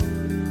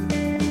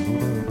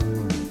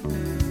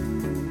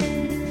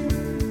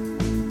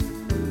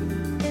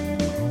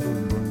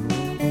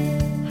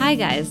Hi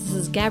guys, this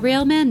is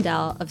Gabrielle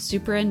Mandel of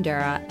Super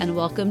Endura, and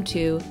welcome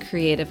to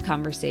Creative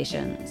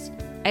Conversations.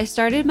 I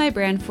started my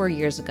brand 4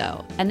 years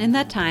ago, and in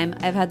that time,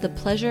 I've had the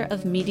pleasure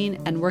of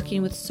meeting and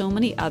working with so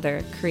many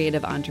other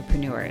creative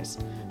entrepreneurs.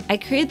 I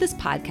created this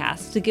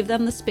podcast to give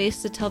them the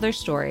space to tell their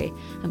story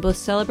and both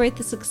celebrate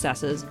the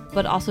successes,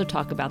 but also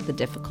talk about the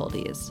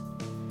difficulties.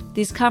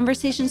 These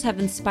conversations have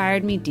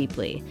inspired me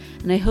deeply,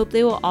 and I hope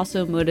they will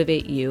also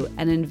motivate you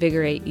and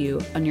invigorate you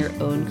on your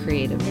own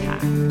creative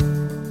path.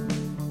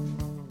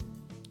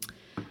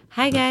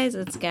 Hi guys,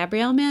 it's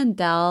Gabrielle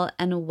Mandel,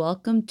 and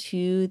welcome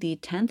to the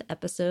 10th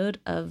episode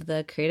of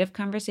the Creative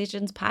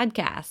Conversations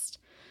podcast.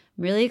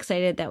 I'm really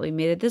excited that we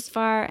made it this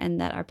far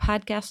and that our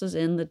podcast is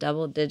in the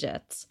double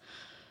digits.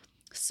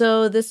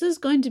 So this is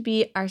going to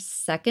be our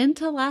second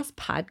to last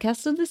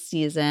podcast of the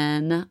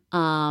season.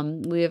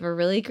 We have a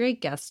really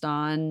great guest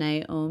on,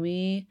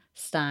 Naomi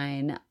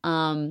Stein.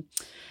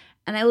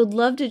 And I would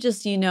love to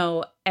just,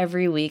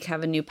 every week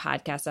have a new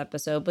podcast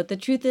episode. But the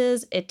truth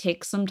is, it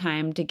takes some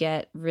time to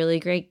get really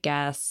great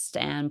guests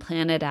and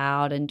plan it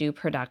out and do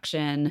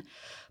production.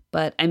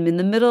 But I'm in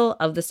the middle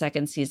of the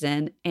second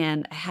season,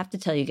 and I have to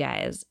tell you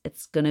guys,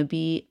 it's going to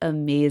be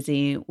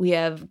amazing. We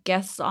have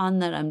guests on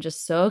that I'm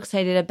just so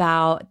excited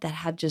about that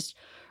have just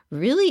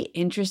really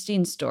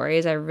interesting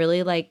stories. I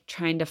really like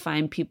trying to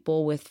find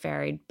people with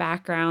varied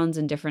backgrounds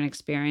and different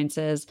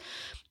experiences.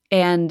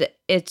 And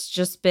it's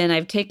just been,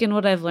 I've taken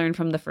what I've learned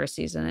from the first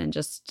season and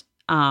just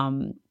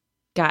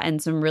gotten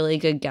some really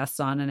good guests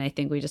on. And I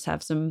think we just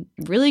have some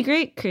really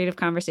great creative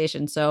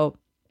conversations. So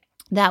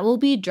that will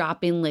be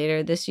dropping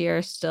later this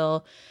year,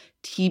 still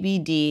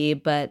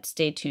TBD, but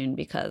stay tuned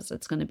because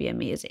it's going to be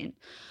amazing.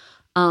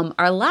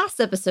 Our last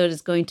episode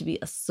is going to be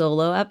a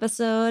solo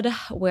episode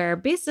where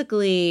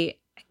basically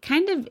I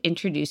kind of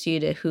introduce you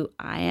to who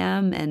I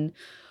am and,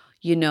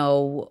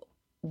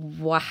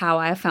 how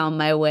I found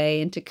my way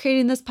into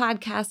creating this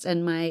podcast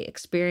and my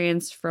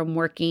experience from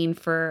working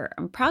for,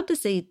 I'm proud to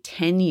say,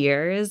 10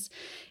 years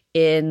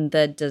in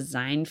the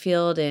design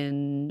field,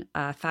 in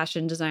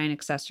fashion design,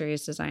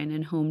 accessories design,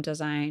 and home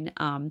design.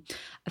 I've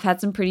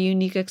had some pretty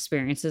unique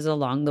experiences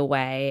along the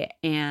way,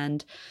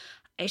 and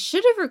I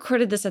should have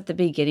recorded this at the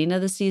beginning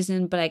of the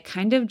season, but I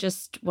kind of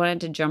just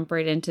wanted to jump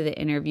right into the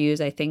interviews.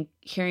 I think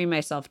hearing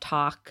myself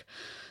talk,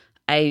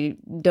 I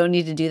don't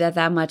need to do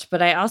that much,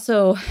 but I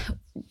also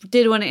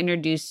did want to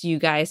introduce you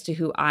guys to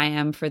who I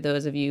am for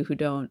those of you who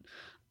don't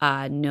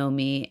know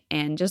me,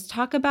 and just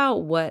talk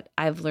about what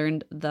I've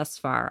learned thus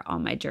far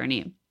on my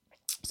journey.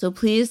 So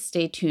please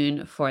stay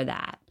tuned for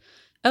that.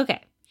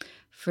 Okay,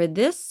 for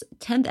this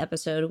 10th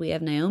episode, we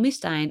have Naomi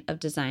Stein of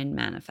Design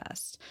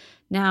Manifest.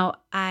 Now,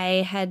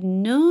 I had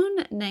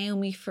known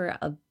Naomi for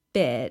a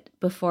bit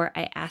before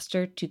I asked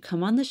her to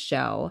come on the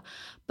show,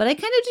 but I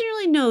kind of didn't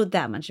really know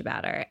that much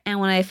about her. And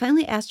when I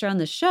finally asked her on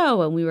the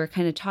show and we were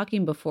kind of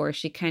talking before,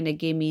 she kind of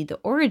gave me the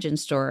origin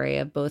story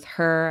of both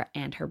her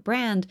and her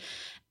brand.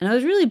 And I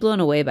was really blown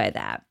away by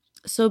that.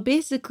 So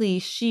basically,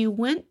 she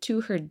went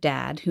to her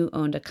dad who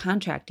owned a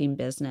contracting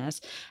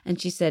business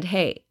and she said,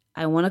 "Hey,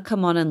 I want to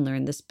come on and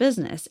learn this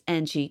business."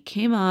 And she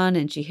came on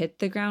and she hit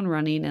the ground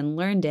running and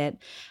learned it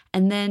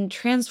and then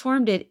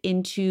transformed it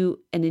into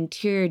an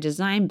interior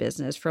design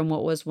business from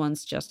what was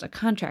once just a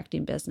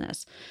contracting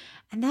business.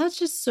 And that was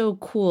just so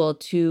cool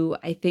to,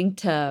 I think,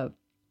 to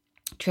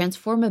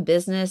transform a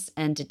business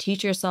and to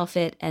teach yourself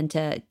it and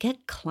to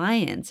get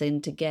clients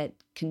and to get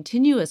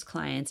continuous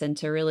clients and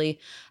to really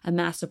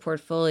amass a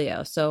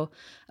portfolio. So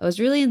I was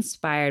really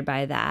inspired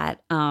by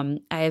that. I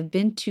have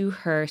been to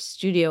her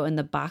studio in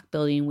the Bach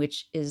building,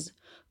 which is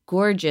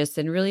gorgeous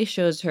and really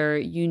shows her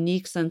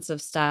unique sense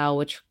of style,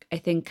 which I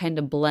think kind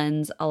of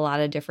blends a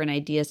lot of different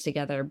ideas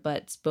together,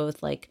 but it's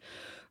both like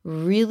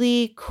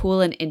really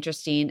cool and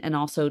interesting and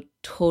also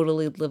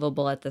totally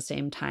livable at the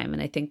same time.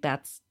 And I think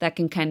that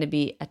can kind of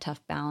be a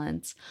tough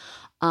balance.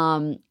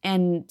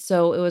 And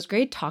so it was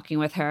great talking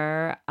with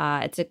her.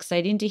 It's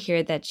exciting to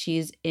hear that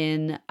she's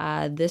in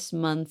this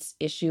month's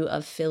issue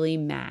of Philly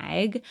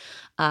Mag,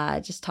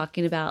 just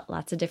talking about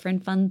lots of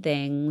different fun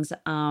things.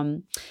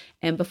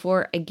 And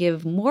before I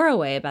give more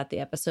away about the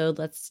episode,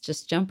 let's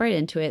just jump right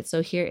into it.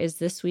 So here is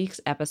this week's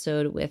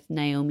episode with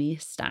Naomi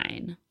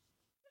Stein.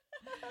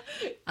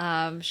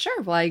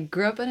 Sure. Well, I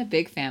grew up in a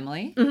big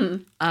family.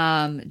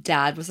 Mm-hmm.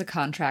 Dad was a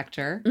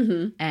contractor,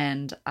 mm-hmm.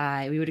 and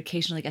we would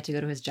occasionally get to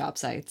go to his job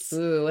sites.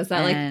 Ooh, was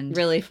that like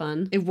really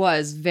fun? It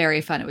was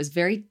very fun. It was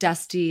very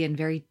dusty and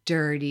very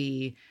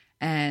dirty,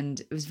 and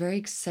it was very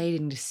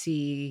exciting to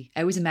see.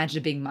 I always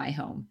imagined it being my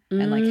home,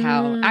 and like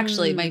how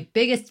actually my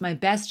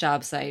best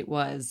job site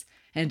was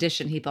an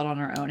addition he built on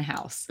our own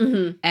house.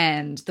 Mm-hmm.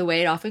 And the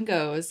way it often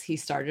goes, he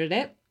started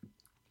it,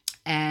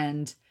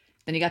 and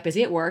then he got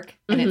busy at work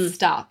and it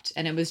stopped,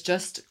 and it was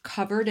just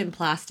covered in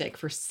plastic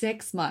for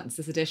 6 months,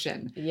 this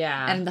addition.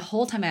 Yeah. And the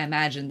whole time I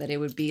imagined that it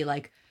would be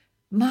like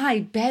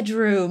my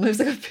bedroom. It was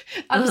like,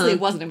 obviously it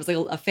wasn't, it was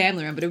like a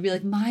family room, but it would be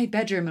like my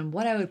bedroom and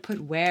what I would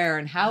put where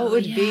and how it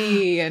would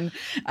be. And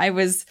it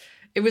was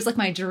like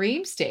my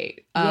dream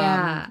state.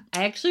 Yeah.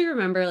 I actually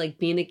remember like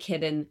being a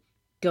kid and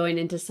going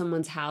into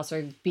someone's house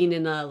or being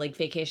in a like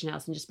vacation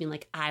house and just being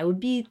like, I would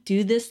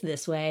do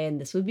this way and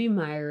this would be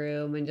my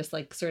room, and just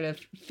like sort of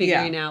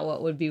figuring out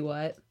what would be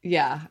what.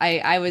 Yeah.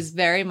 I was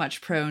very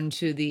much prone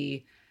to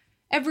the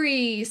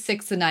every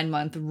 6 to 9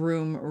 month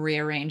room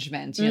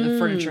rearrangement. You know, the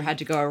furniture had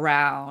to go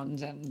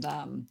around,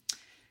 and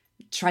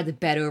try the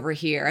bed over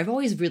here. I've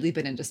always really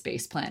been into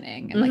space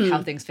planning and like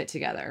how things fit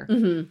together.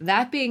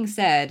 That being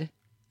said,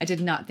 I did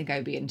not think I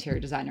would be an interior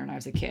designer when I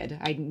was a kid.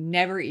 I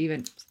never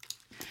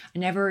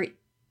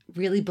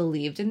really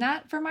believed in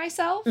that for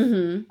myself.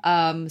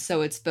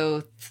 So it's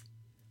both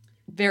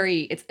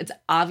it's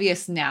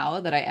obvious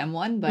now that I am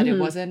one, but it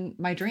wasn't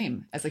my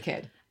dream as a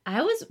kid.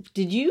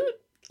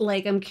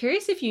 I'm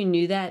curious if you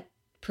knew that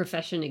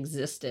profession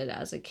existed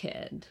as a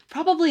kid.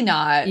 Probably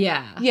not.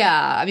 Yeah.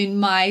 Yeah. I mean,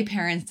 my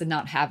parents did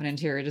not have an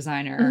interior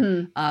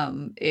designer.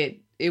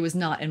 It was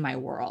not in my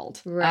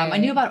world. Right. I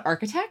knew about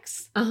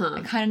architects.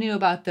 I kind of knew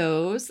about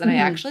those. And I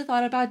actually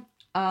thought about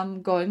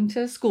going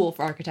to school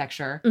for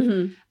architecture.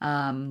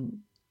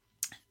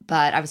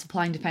 But I was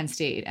applying to Penn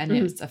State, and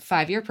it was a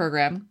 5-year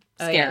program.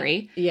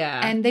 Scary.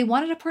 Yeah. And they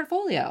wanted a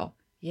portfolio.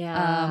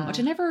 Yeah. Which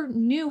I never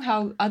knew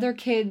how other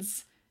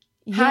kids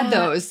had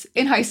those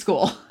in high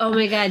school. Oh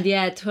my God.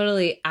 Yeah,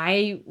 totally.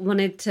 I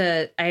went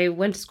to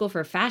school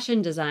for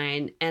fashion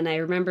design, and I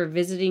remember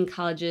visiting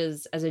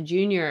colleges as a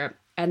junior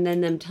and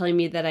then them telling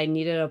me that I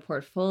needed a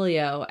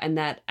portfolio and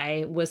that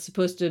I was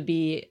supposed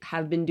to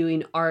have been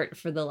doing art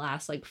for the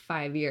last like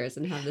 5 years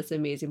and have this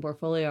amazing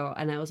portfolio.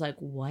 And I was like,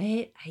 what?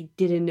 I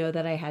didn't know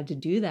that I had to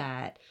do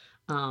that.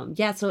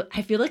 So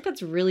I feel like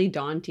that's really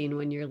daunting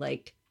when you're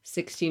like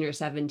 16 or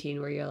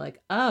 17, where you're like,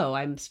 oh,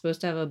 I'm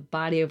supposed to have a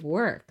body of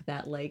work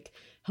that like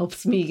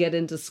helps me get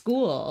into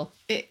school.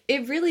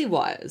 It really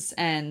was.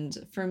 And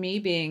for me,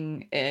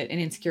 being an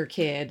insecure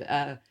kid,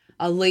 a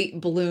late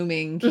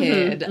blooming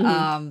kid,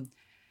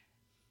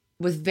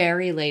 with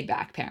very laid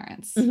back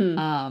parents,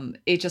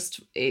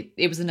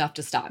 it was enough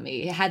to stop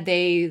me. Had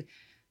they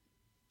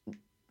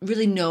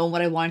really known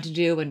what I wanted to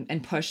do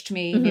and pushed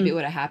me, maybe it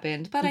would have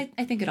happened. But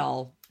I think it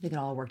all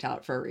worked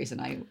out for a reason.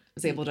 I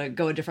was able to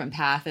go a different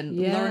path and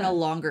learn a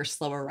longer,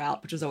 slower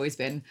route, which has always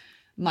been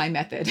my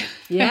method.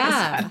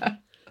 Yeah.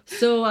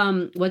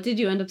 So what did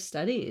you end up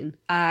studying?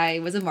 I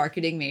was a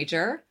marketing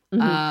major. When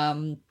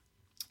I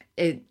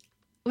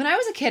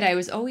was a kid, I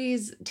was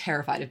always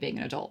terrified of being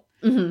an adult.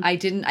 I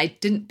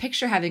didn't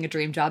picture having a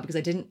dream job because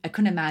I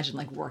couldn't imagine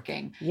like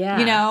working. Yeah.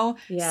 You know?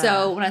 Yeah.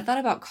 So when I thought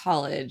about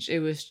college,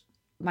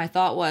 my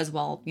thought was,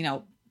 well, you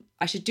know,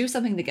 I should do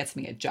something that gets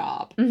me a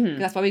job.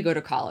 That's why we go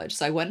to college.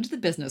 So I went into the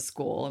business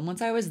school, and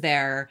once I was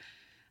there,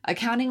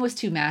 accounting was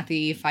too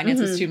mathy, finance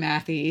was too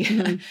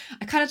mathy.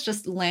 I kind of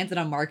just landed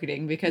on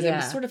marketing because it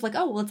was sort of like,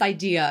 oh, well, it's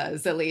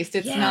ideas. At least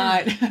it's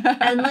not.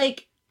 And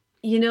like,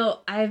 you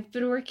know, I've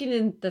been working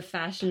in the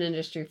fashion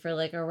industry for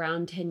like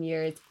around 10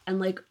 years, and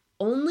like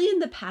only in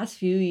the past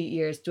few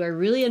years do I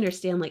really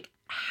understand like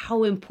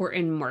how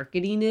important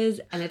marketing is.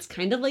 And it's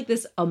kind of like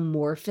this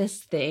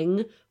amorphous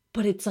thing,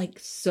 but it's like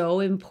so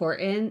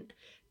important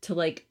to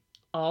like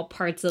all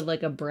parts of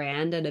like a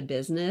brand and a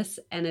business.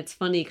 And it's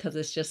funny because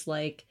it's just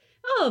like,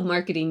 oh,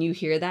 marketing, you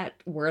hear that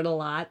word a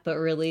lot, but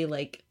really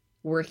like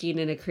working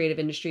in a creative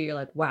industry, you're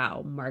like,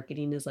 wow,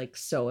 marketing is like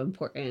so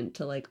important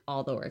to like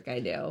all the work I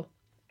do.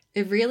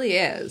 It really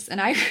is.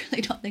 And I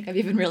really don't think I've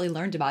even really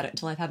learned about it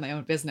until I've had my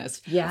own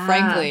business, Yeah.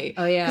 frankly.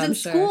 Oh, yeah. Because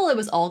in school, it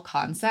was all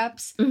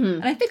concepts.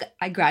 And I think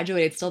I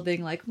graduated still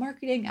being like,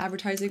 marketing,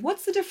 advertising,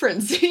 what's the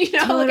difference? You know,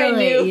 Totally, like I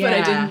knew, but I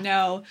yeah. didn't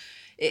know.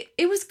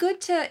 It's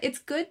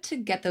good to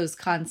get those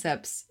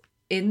concepts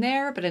in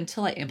there, but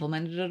until I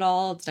implemented it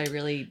all, did I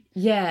really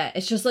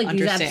it's just like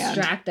understand. these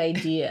abstract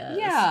ideas.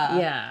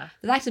 Yeah.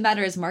 The fact of the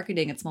matter is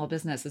marketing and small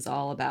business is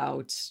all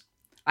about,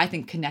 I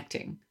think,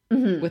 connecting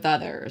with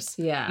others.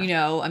 Yeah. You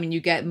know, I mean, you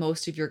get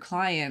most of your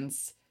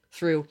clients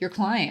through your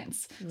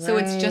clients. So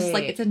it's just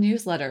like, it's a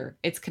newsletter.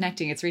 It's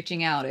connecting. It's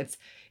reaching out. It's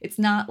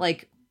not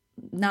like,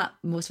 not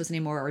most of us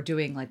anymore are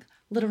doing like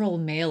literal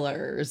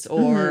mailers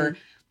or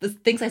the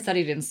things I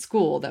studied in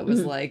school that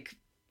was like,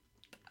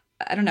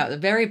 I don't know,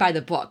 very by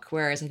the book.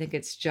 Whereas I think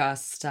it's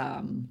just,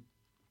 I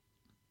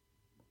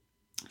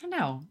don't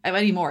know.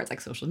 Anymore, it's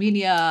like social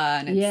media,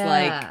 and it's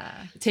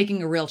like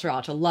taking a realtor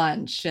out to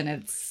lunch, and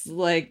it's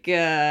like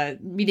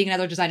meeting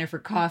another designer for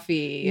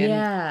coffee.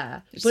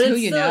 And but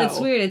it's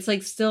weird. It's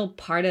like still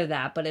part of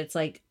that, but it's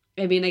like,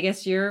 I mean, I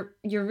guess you're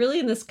really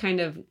in this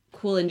kind of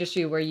cool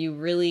industry where you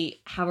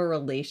really have a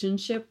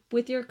relationship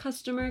with your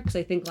customer. Because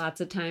I think lots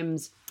of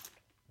times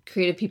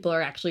creative people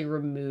are actually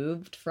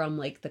removed from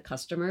like the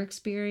customer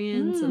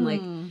experience and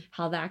like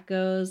how that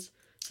goes.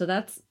 So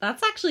that's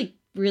actually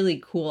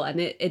really cool. And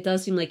it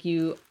does seem like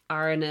you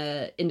are in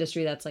a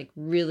industry that's like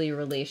really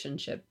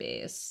relationship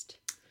based.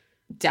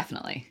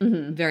 Definitely.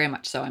 Very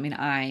much so. I mean,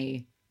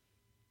 I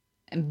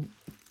am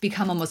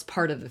become almost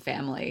part of the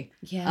family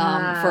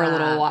for a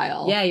little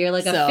while. Yeah, you're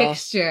like a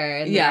fixture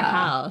in their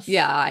house.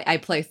 Yeah, I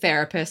play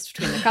therapist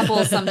between the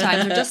couples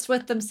sometimes or just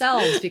with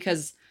themselves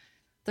because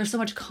there's so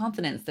much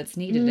confidence that's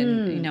needed.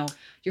 And, you know,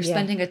 you're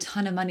spending a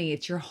ton of money.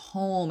 It's your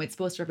home. It's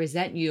supposed to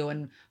represent you.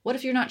 And what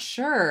if you're not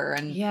sure?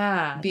 And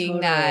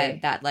being totally.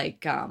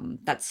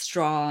 that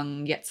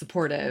strong yet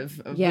supportive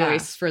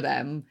voice for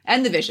them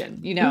and the vision,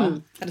 you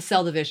know, got to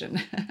sell the vision.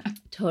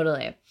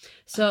 Totally.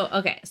 So,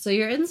 okay. So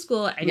you're in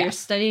school and you're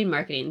studying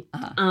marketing.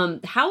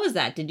 How was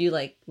that? Did you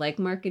like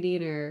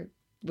marketing, or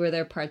were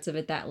there parts of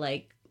it that,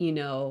 like, you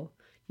know,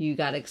 you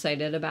got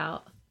excited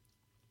about?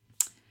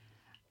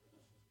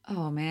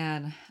 Oh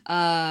man.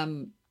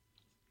 I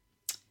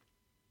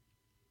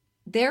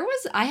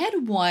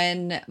had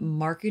one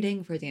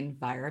marketing for the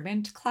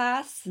environment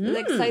class that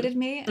excited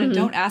me. And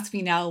don't ask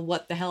me now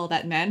what the hell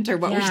that meant or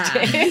what we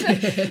did.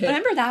 But I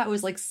remember that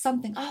was like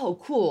something,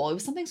 cool. It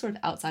was something sort of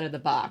outside of the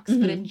box.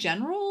 But in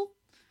general,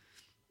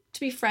 to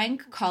be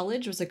frank,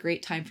 college was a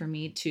great time for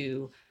me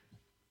to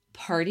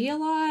party a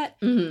lot,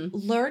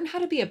 learn how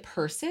to be a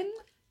person,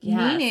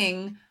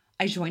 meaning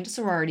I joined a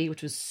sorority,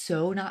 which was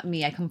so not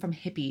me. I come from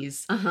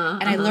hippies.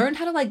 And I learned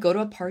how to like go to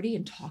a party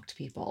and talk to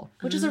people,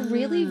 which is a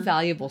really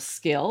valuable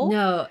skill.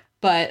 No.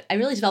 But I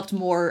really developed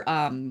more,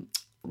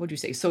 what do you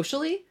say,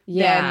 socially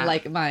than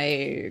like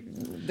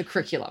the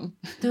curriculum.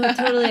 No,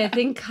 totally. I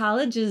think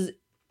college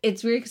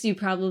it's weird because you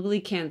probably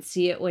can't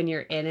see it when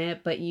you're in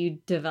it, but you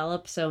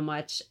develop so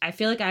much. I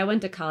feel like I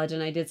went to college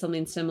and I did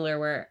something similar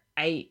where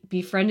I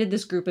befriended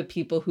this group of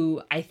people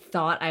who I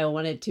thought I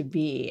wanted to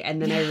be.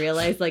 And then I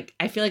realized, like,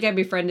 I feel like I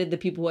befriended the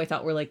people who I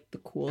thought were like the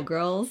cool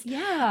girls.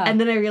 Yeah. And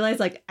then I realized,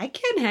 like, I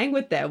can't hang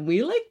with them.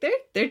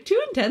 They're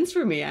too intense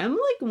for me. I'm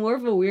like more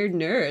of a weird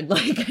nerd.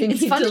 Like,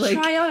 it's fun to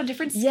try on a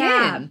different skin.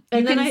 Yeah.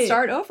 And then I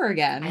start over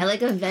again. I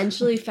like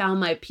eventually found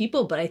my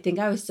people, but I think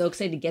I was so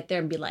excited to get there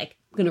and be like,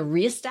 I'm going to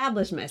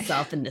reestablish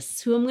myself and this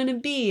is who I'm going to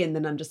be. And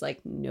then I'm just like,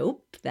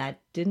 nope,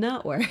 that did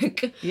not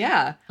work.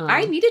 Yeah.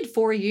 I needed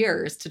 4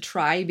 years to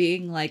try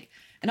being like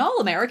an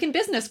all-American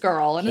business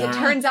girl. And as it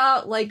turns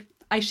out, like,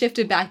 I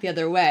shifted back the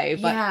other way.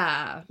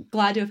 But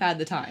glad to have had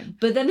the time.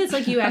 But then it's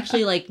like you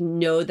actually like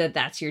know that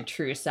that's your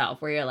true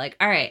self, where you're like,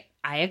 all right,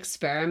 I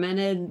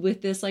experimented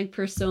with this like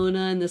persona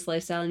and this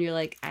lifestyle. And you're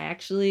like, I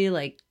actually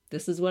like,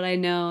 this is what I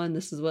know. And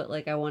this is what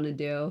like I want to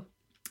do.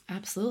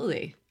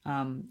 Absolutely.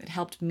 It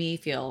helped me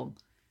feel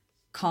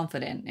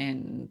confident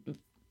in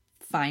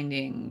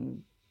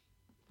finding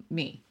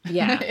me,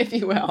 if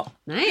you will.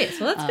 Nice.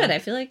 Well, that's good. I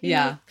feel like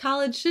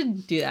college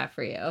should do that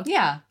for you.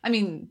 Yeah. I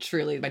mean,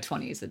 truly, my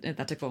 20s,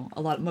 that took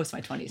most of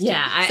my 20s.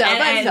 Yeah.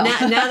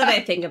 Now that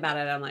I think about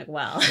it, I'm like,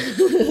 well.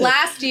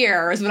 Last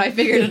year is when I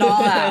figured it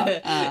all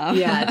out.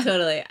 Yeah,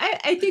 totally.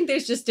 I think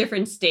there's just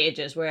different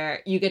stages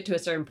where you get to a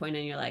certain point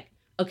and you're like,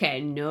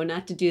 okay, no,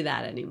 not to do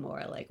that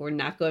anymore. Like, we're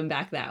not going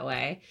back that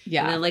way.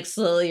 Yeah. And then like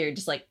slowly you're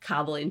just like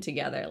cobbling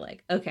together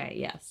like, okay,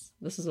 yes,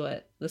 this is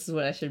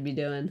what I should be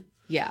doing.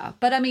 Yeah.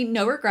 But I mean,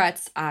 no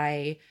regrets.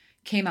 I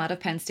came out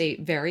of Penn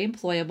State very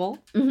employable.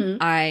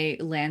 I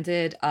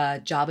landed a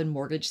job in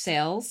mortgage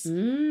sales,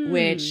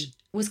 which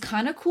was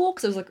kind of cool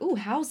because I was like, ooh,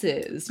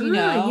 houses, you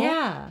know?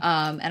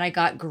 Yeah. And I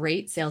got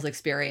great sales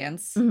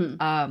experience.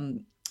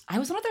 I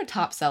was one of their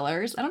top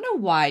sellers. I don't know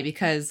why,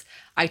 because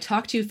I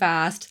talk too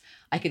fast.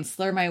 I can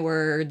slur my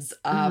words.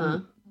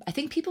 I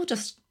think people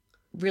just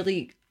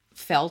really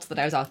felt that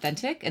I was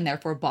authentic and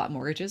therefore bought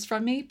mortgages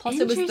from me. Plus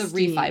it was the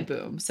refi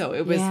boom. So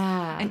it was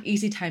an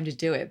easy time to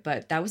do it.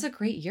 But that was a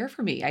great year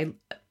for me. I,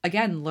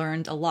 again,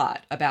 learned a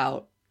lot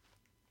about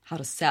how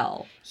to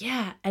sell.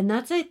 Yeah. And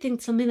that's, I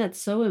think, something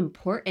that's so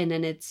important.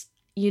 And it's,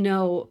 you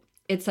know,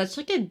 it's such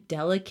like a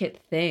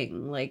delicate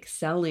thing, like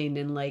selling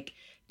and like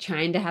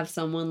trying to have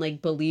someone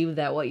like believe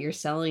that what you're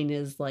selling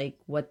is like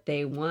what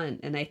they want.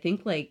 And I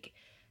think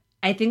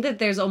that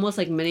there's almost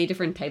like many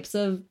different types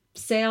of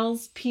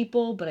sales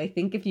people, but I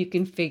think if you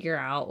can figure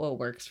out what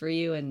works for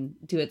you and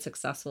do it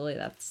successfully,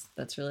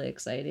 that's really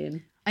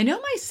exciting. I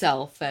know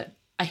myself that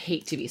I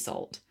hate to be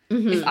sold.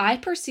 If I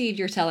perceive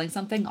you're selling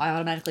something, I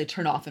automatically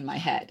turn off in my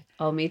head.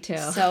 Oh, me too.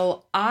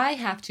 So I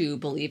have to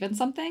believe in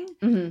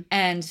something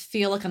and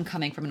feel like I'm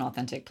coming from an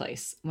authentic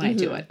place when I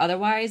do it.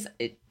 Otherwise,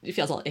 it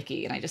feels all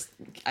icky and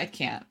I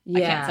can't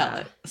sell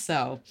it.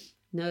 So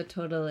no,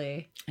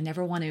 totally. I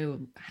never want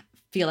to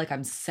feel like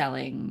I'm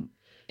selling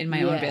in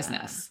my own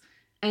business.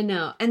 I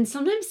know. And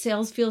sometimes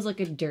sales feels like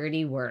a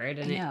dirty word.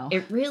 And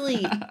it really,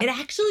 it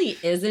actually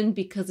isn't,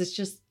 because it's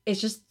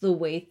just the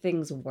way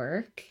things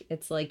work.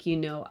 It's like, you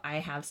know, I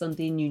have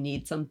something, you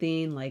need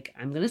something, like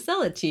I'm going to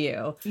sell it to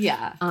you.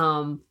 Yeah.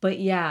 But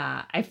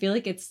yeah, I feel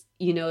like it's,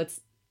 you know, it's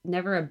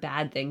never a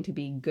bad thing to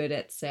be good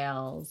at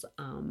sales.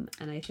 And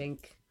I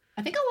think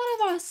a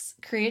lot of us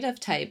creative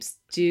types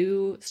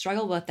do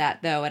struggle with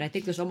that though. And I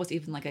think there's almost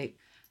even like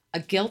a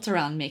guilt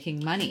around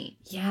making money.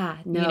 Yeah,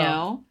 no. You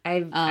know?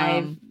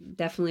 I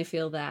definitely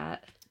feel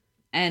that.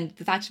 And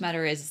the fact of the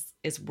matter is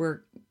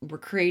we're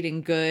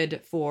creating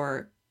good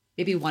for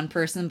maybe one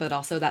person, but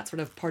also that's sort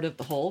of part of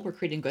the whole. We're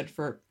creating good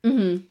for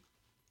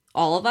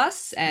all of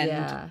us,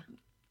 and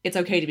it's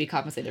okay to be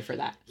compensated for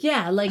that.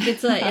 Yeah, like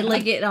it's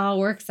it all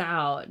works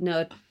out.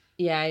 No,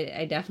 yeah,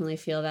 I definitely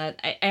feel that.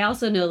 I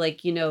also know,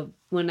 like, you know,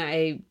 when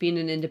I being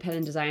an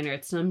independent designer,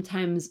 it's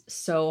sometimes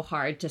so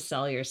hard to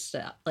sell your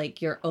stuff,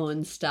 like your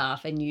own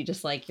stuff, and you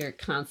just like you're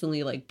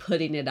constantly like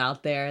putting it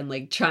out there and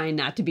like trying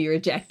not to be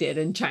rejected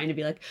and trying to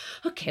be like,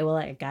 okay, well,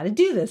 I got to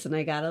do this and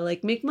I got to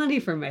like make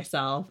money for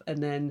myself.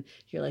 And then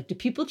you're like, do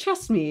people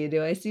trust me?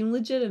 Do I seem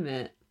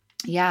legitimate?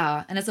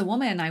 Yeah. And as a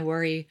woman, I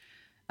worry,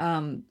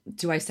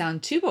 do I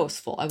sound too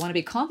boastful? I want to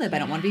be confident, but I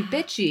don't want to be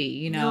bitchy,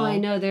 you know? No, I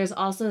know. There's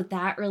also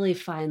that really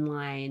fine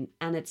line.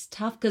 And it's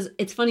tough because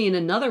it's funny, in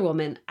another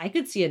woman, I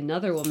could see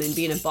another woman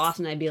being a boss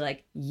and I'd be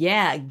like,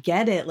 yeah,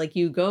 get it. Like,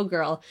 you go,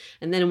 girl.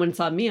 And then when it's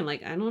on me, I'm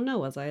like, I don't know.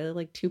 Was I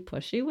like too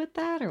pushy with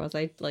that? Or was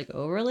I like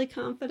overly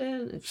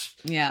confident? It's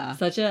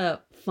such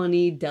a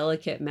funny,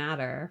 delicate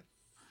matter.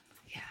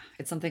 Yeah.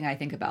 It's something I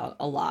think about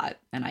a lot.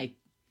 And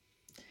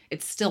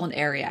it's still an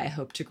area I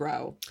hope to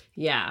grow.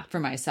 Yeah. For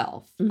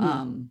myself.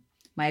 Mm-hmm.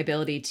 My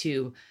ability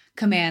to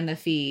command the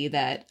fee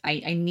that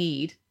I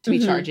need to be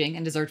charging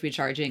and deserve to be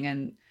charging,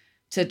 and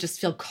to just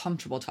feel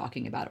comfortable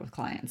talking about it with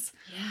clients.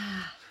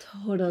 Yeah,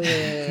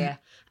 totally.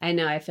 I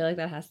know. I feel like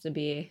that has to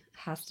be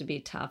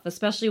tough,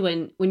 especially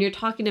when you're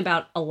talking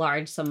about a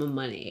large sum of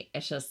money.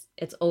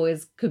 It's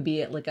always could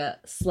be like a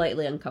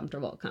slightly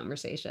uncomfortable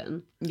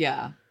conversation.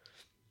 Yeah.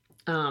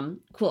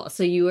 Cool.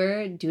 So you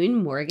were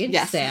doing mortgage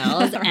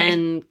sales right.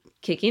 and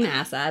kicking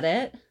ass at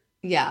it.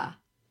 Yeah.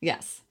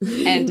 Yes.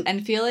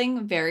 And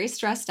feeling very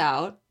stressed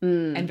out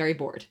and very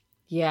bored.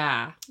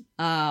 Yeah.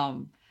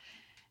 And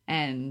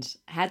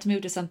had to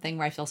move to something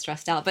where I feel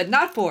stressed out, but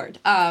not bored.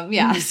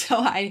 Yeah. So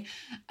I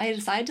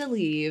decided to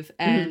leave,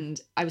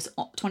 and I was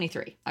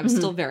 23. I was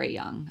still very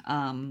young.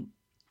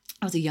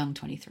 I was a young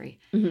 23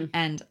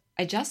 and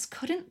I just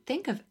couldn't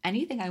think of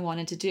anything I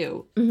wanted to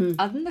do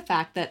other than the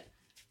fact that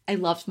I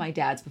loved my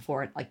dad's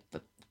before, like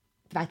the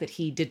fact that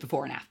he did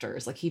before and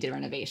afters, like he did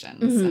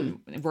renovations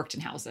and worked in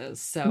houses.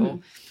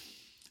 So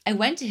I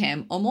went to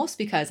him almost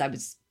because I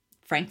was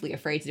frankly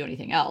afraid to do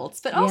anything else.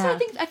 But also I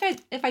think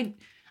if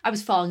I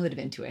was following a bit of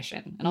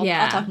intuition, and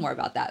I'll talk more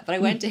about that. But I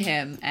went to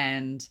him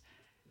and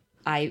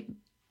I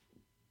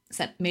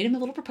made him a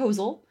little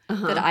proposal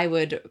that I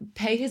would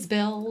pay his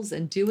bills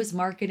and do his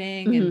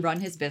marketing and run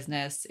his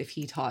business if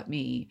he taught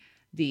me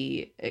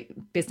the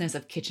business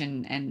of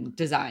kitchen and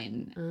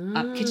design,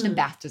 kitchen and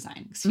bath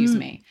design, excuse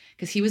me,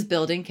 because he was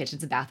building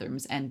kitchens and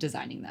bathrooms and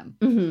designing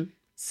them.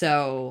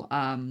 So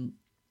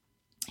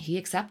he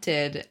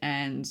accepted,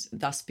 and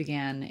thus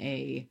began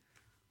a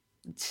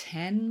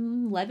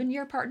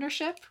 11-year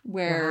partnership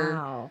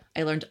where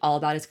I learned all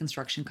about his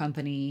construction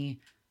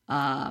company,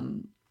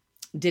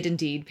 did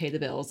indeed pay the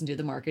bills and do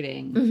the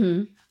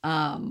marketing.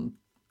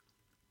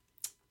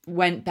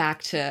 Went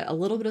back to a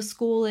little bit of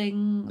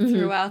schooling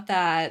throughout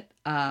that.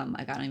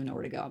 I don't even know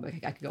where to go, but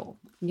I could go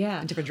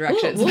in different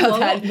directions.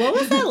 What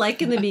was that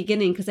like in the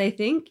beginning? Because I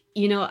think,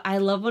 I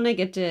love when I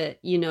get to,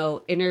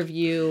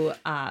 interview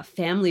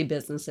family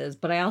businesses,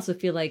 but I also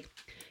feel like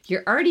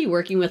you're already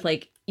working with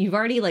you've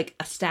already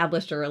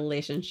established a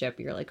relationship.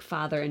 You're like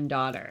father and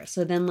daughter.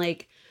 So then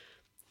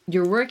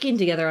you're working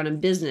together on a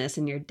business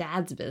in your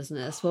dad's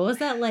business. What was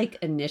that like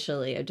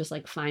initially of just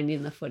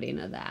finding the footing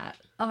of that?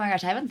 Oh my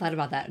gosh, I haven't thought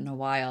about that in a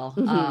while.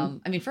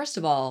 I mean, first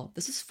of all,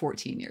 this is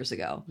 14 years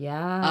ago.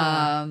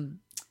 Yeah.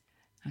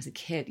 I was a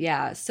kid.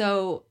 Yeah.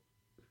 So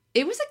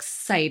it was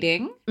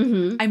exciting.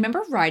 I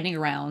remember riding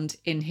around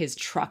in his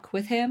truck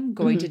with him,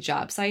 going to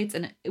job sites,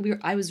 and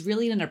I was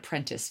really in an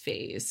apprentice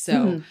phase.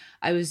 So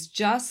I was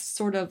just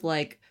sort of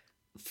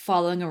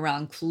following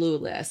around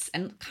clueless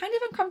and kind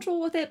of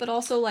uncomfortable with it, but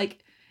also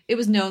it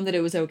was known that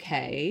it was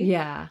okay.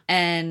 Yeah.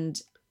 And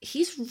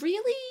he's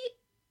really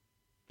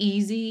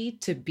easy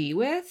to be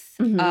with.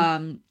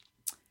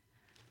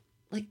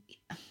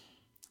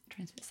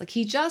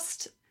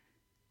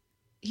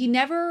 He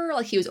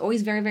never, he was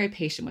always very, very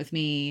patient with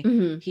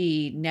me.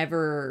 He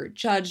never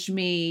judged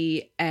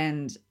me.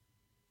 And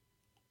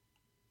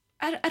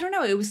I don't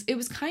know, it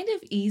was kind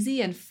of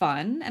easy and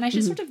fun. And I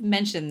should sort of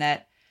mention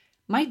that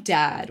my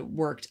dad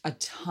worked a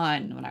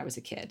ton when I was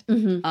a kid.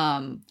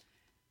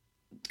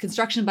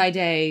 Construction by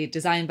day,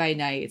 design by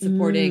night,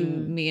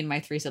 supporting me and my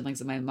 3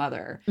 siblings and my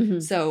mother.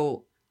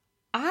 So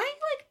I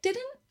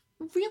didn't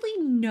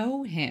really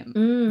know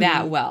him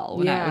that well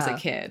when I was a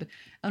kid.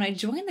 And when I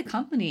joined the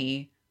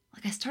company,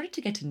 I started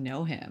to get to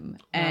know him,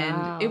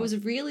 and it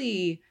was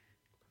really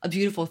a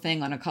beautiful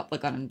thing on a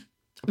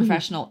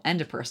professional and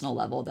a personal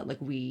level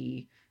that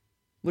we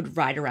would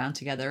ride around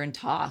together and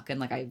talk,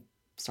 and I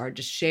started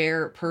to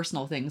share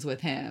personal things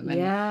with him.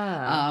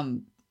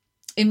 And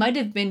it might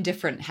have been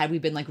different had we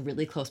been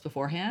really close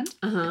beforehand.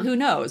 Who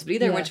knows? But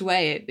either which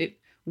way,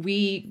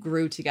 we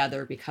grew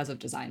together because of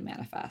Design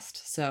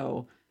Manifest.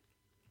 So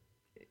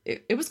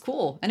it was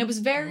cool, and it was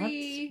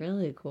very That's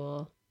really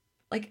cool.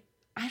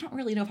 I don't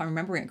really know if I'm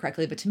remembering it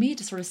correctly, but to me, it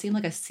just sort of seemed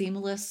like a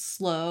seamless,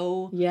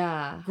 slow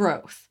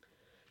growth.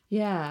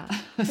 Yeah.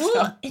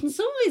 Well, in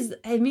some ways,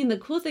 I mean, the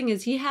cool thing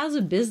is he has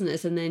a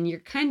business, and then you're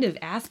kind of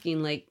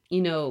asking,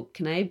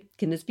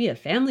 can this be a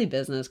family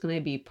business? Can I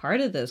be part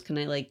of this? Can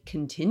I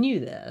continue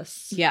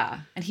this?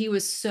 Yeah. And he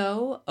was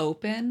so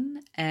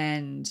open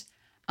and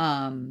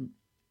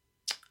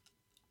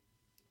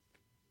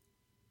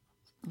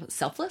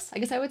selfless, I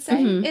guess I would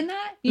say, in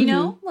that, you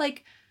know,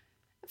 like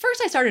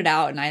first I started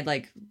out and I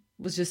like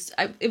was just,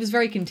 it was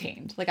very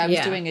contained. Like I was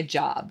doing a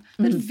job,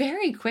 but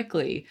very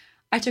quickly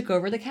I took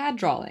over the CAD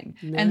drawing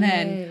and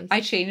then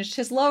I changed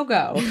his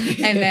logo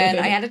and then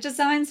I added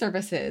design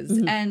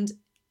services and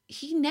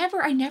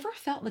I never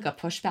felt like a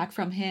pushback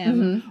from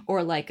him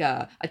or like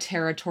a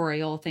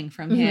territorial thing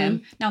from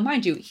him. Now,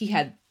 mind you, he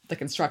had the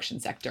construction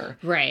sector.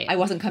 Right. I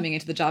wasn't coming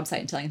into the job site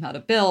and telling him how to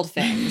build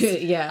things.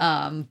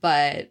 But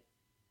I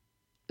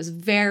was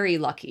very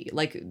lucky.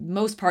 Like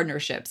most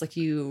partnerships, like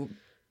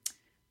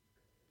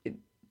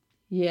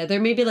they're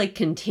maybe like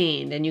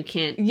contained and you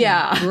can't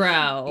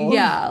grow.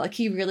 Yeah, like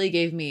he really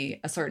gave me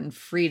a certain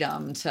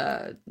freedom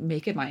to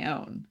make it my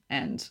own.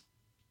 And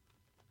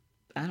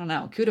I don't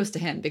know, kudos to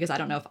him because I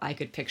don't know if I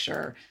could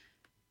picture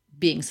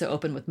being so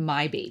open with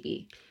my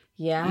baby.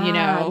 Yeah. You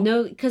know?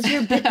 No, because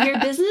your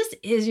business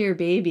is your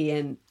baby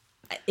and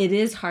it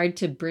is hard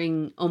to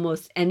bring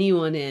almost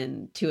anyone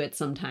in to it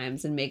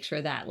sometimes and make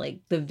sure that like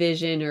the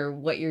vision or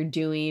what you're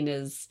doing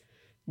is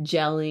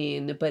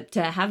gelling, but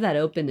to have that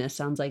openness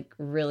sounds like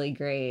really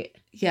great.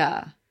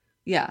 Yeah.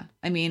 Yeah.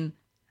 I mean,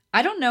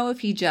 I don't know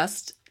if he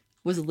just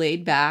was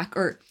laid back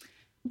or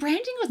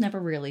branding was never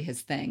really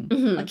his thing.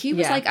 Like he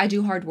was like, I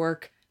do hard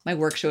work. My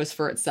work shows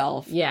for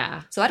itself.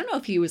 Yeah. So I don't know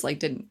if he was like,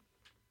 didn't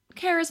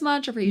care as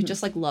much or if he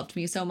just like loved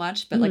me so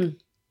much, but like,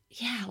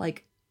 yeah,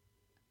 like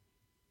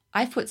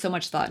I've put so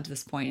much thought into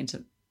this point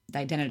into the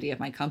identity of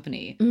my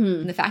company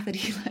and the fact that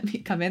he let me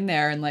come in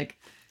there and like,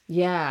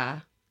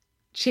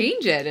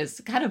 change it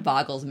is kind of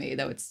boggles me,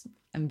 though.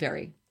 I'm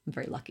very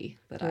lucky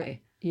that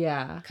I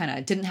kind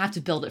of didn't have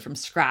to build it from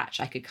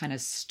scratch. I could kind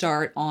of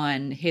start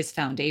on his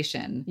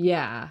foundation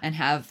and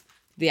have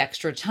the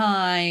extra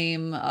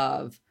time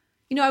of,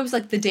 you know, I was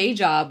like, the day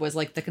job was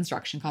like the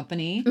construction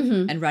company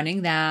and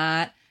running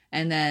that.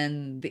 And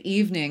then the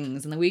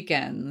evenings and the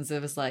weekends, it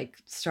was like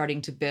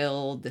starting to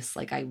build this,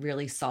 like I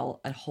really saw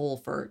a hole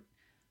for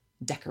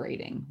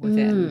decorating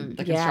within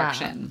the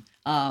construction.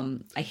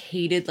 I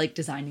hated like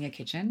designing a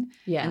kitchen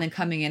and then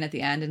coming in at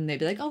the end and they'd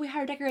be like, oh, we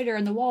hired a decorator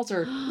and the walls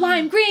are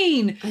lime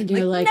green. And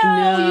you're like,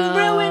 no, you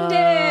ruined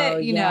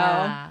it. You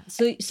know?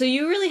 So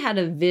you really had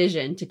a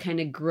vision to kind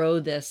of grow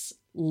this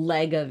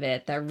leg of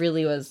it that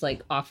really was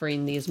like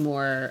offering these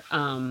more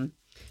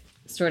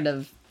sort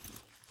of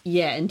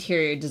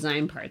interior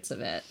design parts of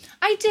it.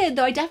 I did,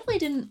 though. I definitely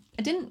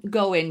didn't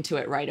go into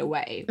it right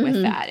away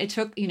with that. It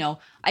took, you know,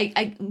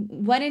 I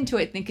went into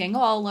it thinking,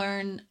 oh, I'll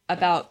learn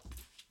about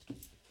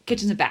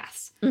kitchens and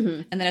baths.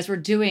 And then as we're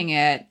doing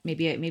it,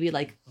 maybe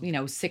like, you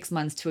know, 6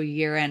 months to a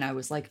year in, I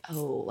was like,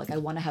 oh, like I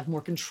want to have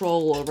more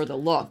control over the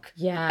look.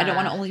 Yeah. I don't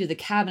want to only do the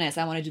cabinets.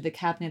 I want to do the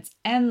cabinets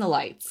and the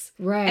lights.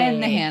 Right.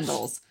 And the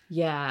handles.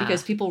 Yeah.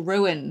 Because people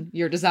ruin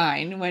your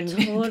design when,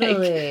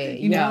 totally. like,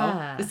 you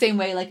know, the same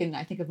way, like, and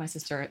I think of my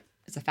sister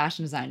as a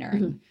fashion designer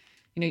and,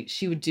 you know,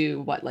 she would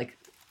do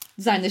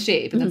design the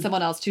shape and then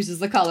someone else chooses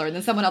the color and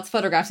then someone else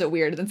photographs it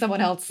weird and then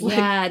someone else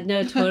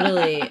no,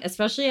 totally.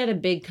 Especially at a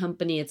big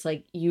company, it's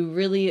like you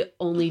really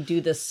only do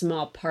the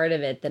small part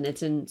of it, then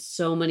it's in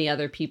so many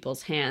other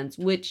people's hands,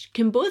 which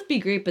can both be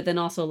great, but then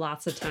also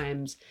lots of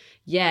times,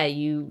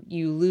 you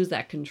lose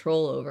that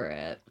control over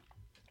it.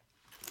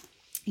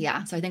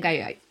 Yeah. So I think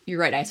you're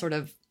right.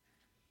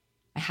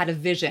 I had a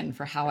vision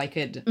for how I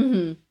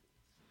could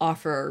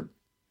offer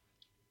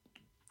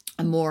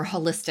a more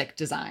holistic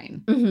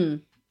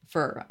design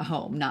for a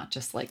home, not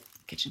just like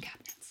kitchen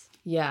cabinets.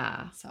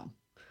 Yeah. So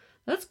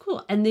that's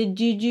cool. And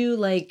did you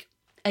like,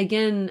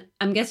 again,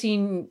 I'm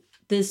guessing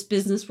this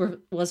business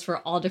was for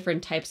all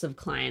different types of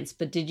clients,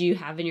 but did you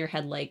have in your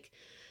head, like,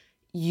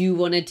 you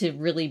wanted to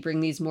really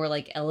bring these more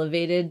like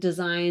elevated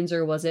designs,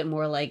 or was it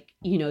more like,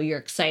 you know, you're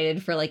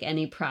excited for like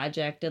any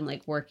project and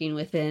like working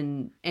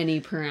within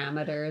any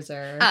parameters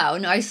or? Oh,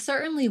 no, I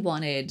certainly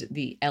wanted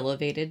the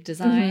elevated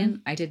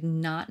design. I did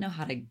not know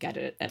how to get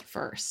it at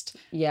first.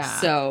 Yeah.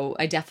 So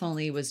I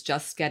definitely was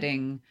just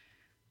getting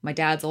my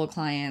dad's old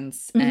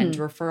clients and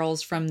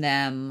referrals from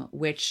them,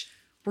 which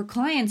were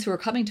clients who were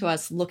coming to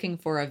us looking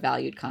for a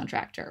valued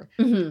contractor.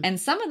 And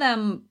some of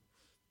them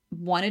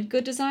wanted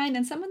good design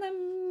and some of them,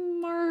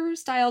 our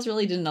styles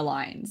really didn't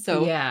align.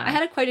 So I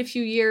had quite a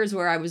few years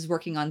where I was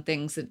working on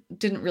things that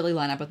didn't really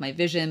line up with my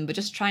vision, but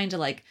just trying to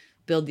like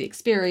build the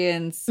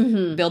experience,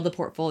 build the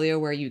portfolio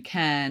where you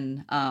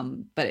can.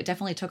 But it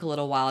definitely took a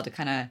little while to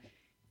kind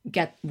of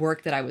get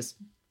work that I was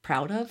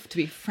proud of, to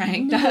be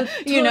frank. No,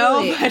 you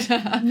know?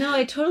 No,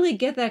 I totally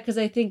get that, because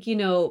I think, you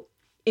know,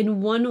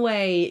 in one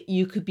way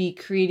you could be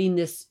creating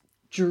this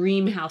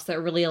dream house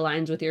that really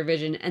aligns with your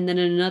vision, and then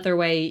in another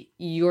way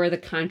you're the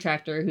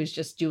contractor who's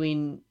just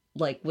doing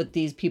like what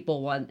these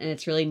people want, and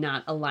it's really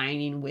not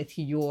aligning with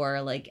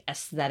your like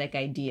aesthetic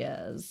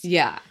ideas.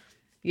 Yeah.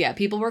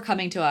 People were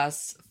coming to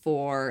us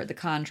for the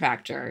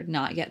contractor,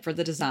 not yet for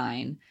the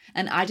design.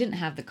 And I didn't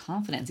have the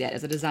confidence yet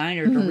as a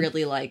designer to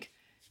really like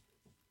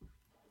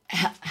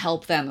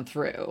help them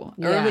through.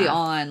 Early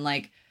on,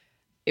 like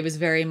it was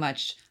very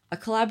much a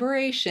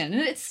collaboration,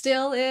 and it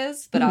still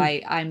is, but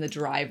I'm the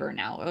driver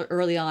now.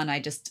 Early on, I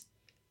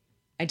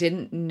I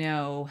didn't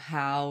know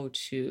how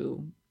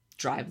to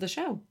drive the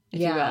show, if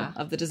you will,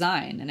 of the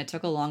design. And it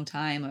took a long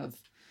time of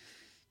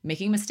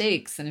making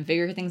mistakes and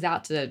figuring things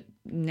out to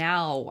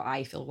now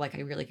I feel like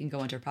I really can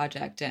go into a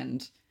project.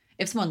 And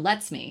if someone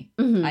lets me,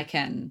 I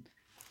can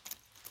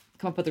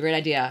come up with a great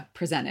idea,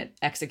 present it,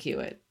 execute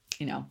it,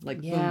 boom,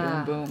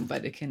 boom, boom.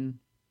 But there can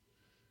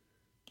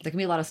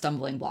be a lot of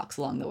stumbling blocks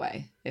along the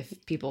way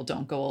if people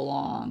don't go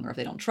along, or if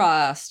they don't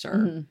trust,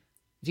 or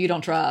if you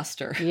don't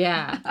trust, or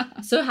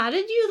So how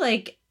did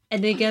you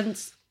and again,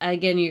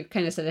 you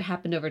kind of said it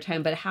happened over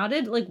time, but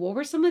what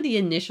were some of the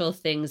initial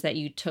things that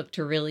you took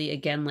to really,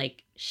 again,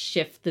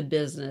 shift the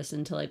business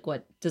into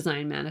what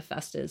Design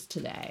Manifest is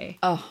today?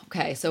 Oh,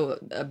 okay. So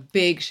a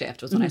big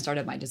shift was when I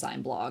started my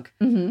design blog.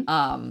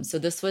 So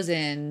this was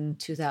in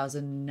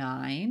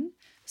 2009.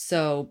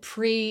 So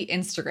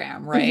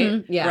pre-Instagram,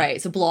 right? Yeah.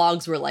 Right. So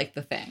blogs were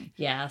the thing.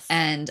 Yes.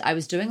 And I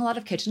was doing a lot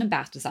of kitchen and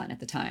bath design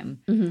at the time.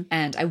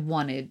 And I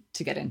wanted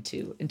to get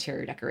into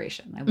interior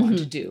decoration. I wanted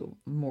to do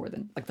more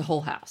than the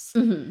whole house.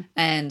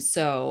 And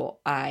so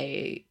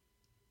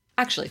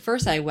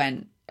first I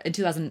went, in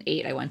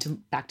 2008, I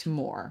went back to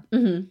Moore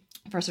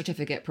for a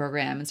certificate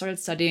program and started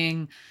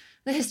studying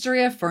the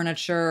history of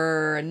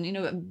furniture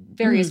and,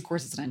 various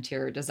courses in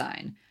interior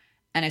design.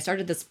 And I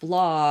started this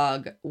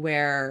blog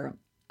where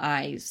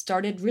I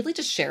started really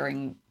just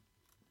sharing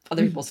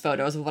other people's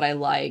photos of what I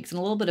liked and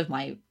a little bit of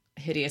my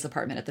hideous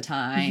apartment at the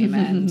time.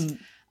 And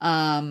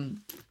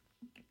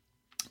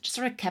just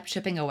sort of kept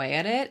chipping away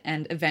at it.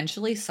 And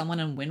eventually someone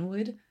in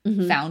Wynwood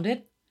found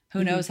it,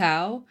 who knows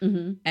how,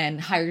 and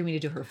hired me to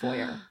do her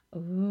foyer.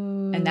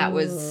 Ooh. And that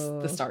was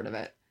the start of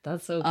it.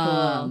 That's so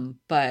cool.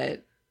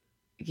 But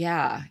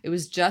yeah, it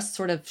was just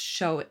sort of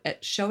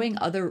showing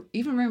other,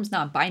 even rooms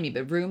not by me,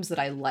 but rooms that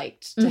I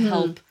liked to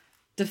help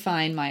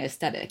define my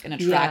aesthetic and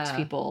attract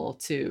people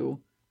who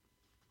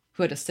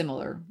had a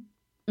similar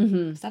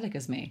aesthetic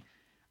as me.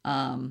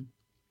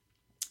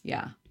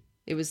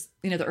 It was,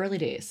 the early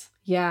days.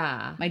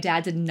 Yeah. My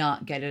dad did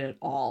not get it at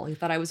all. He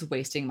thought I was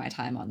wasting my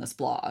time on this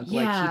blog. He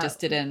just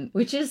didn't.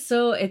 Which is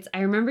I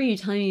remember you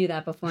telling me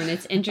that before, and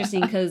it's interesting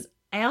because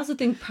I also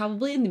think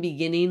probably in the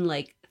beginning,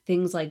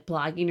 things like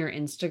blogging or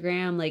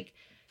Instagram,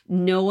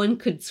 no one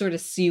could sort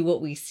of see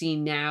what we see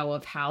now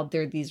of how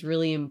they're these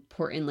really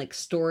important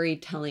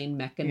storytelling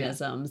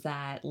mechanisms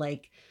that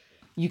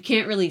you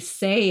can't really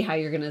say how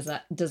you're going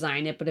to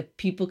design it, but if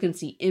people can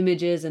see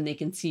images and they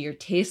can see your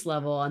taste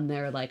level and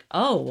they're like,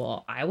 oh,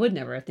 well, I would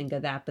never think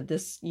of that, but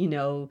this,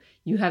 you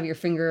have your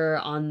finger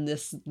on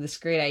this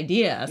great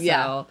idea.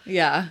 So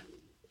yeah,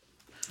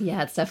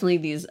 it's definitely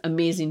these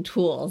amazing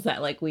tools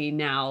that we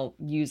now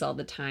use all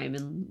the time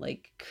in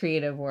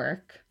creative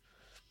work.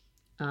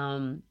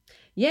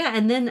 Yeah.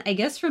 And then I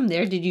guess from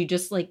there, did you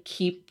just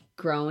keep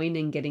growing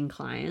and getting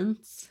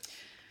clients?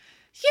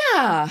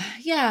 Yeah.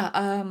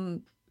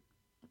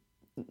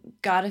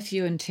 Got a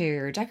few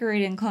interior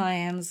decorating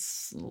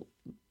clients,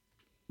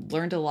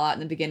 learned a lot in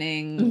the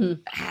beginning,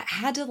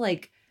 had to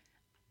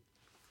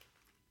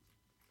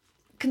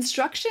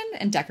construction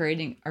and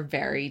decorating are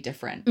very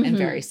different and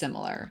very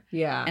similar.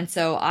 Yeah. And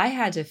so I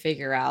had to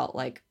figure out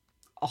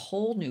a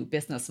whole new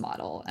business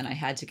model, and I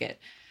had to get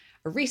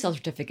a resale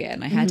certificate,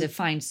 and I had to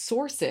find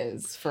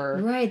sources for,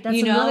 right.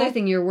 That's another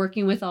thing. You're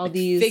working with all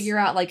these, figure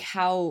out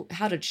how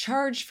to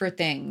charge for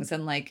things.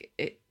 And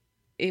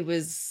it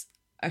was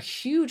a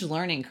huge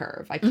learning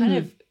curve. I kind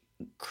of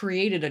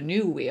created a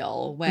new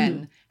wheel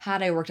when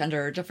had I worked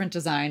under a different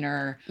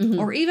designer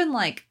or even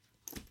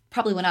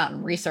probably went out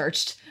and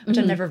researched, which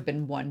I've never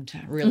been one to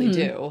really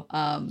do.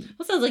 Well,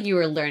 it sounds like you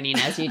were learning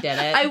as you did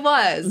it. I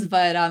was,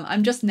 but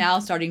I'm just now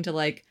starting to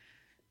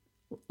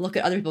look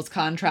at other people's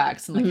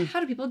contracts and how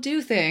do people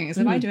do things?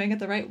 Am I doing it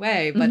the right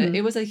way? But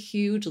it was a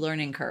huge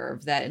learning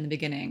curve that in the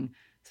beginning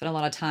spent a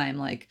lot of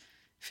time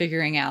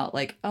figuring out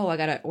oh, I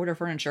got to order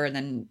furniture and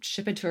then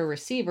ship it to a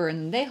receiver and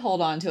then they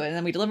hold on to it and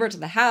then we deliver it to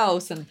the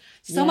house and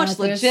so much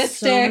logistics.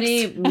 So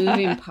many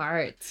moving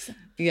parts.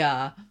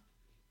 Yeah.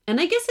 And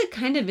I guess it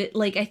kind of,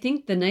 I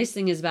think the nice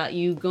thing is about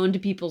you going to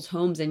people's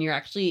homes and you're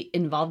actually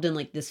involved in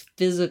this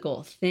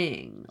physical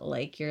thing.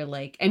 You're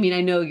I mean,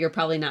 I know you're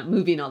probably not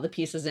moving all the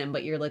pieces in,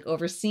 but you're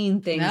overseeing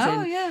things.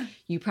 Oh, and yeah.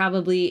 You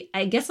probably,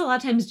 I guess a lot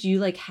of times do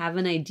you have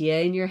an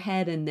idea in your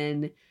head and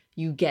then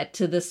you get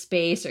to the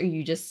space, or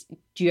do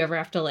you ever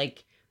have to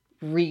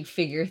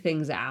refigure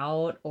things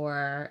out,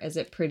 or is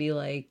it pretty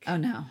Oh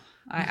no,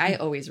 I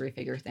always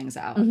refigure things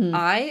out.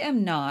 I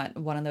am not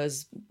one of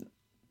those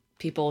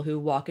people who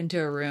walk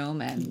into a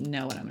room and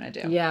know what I'm going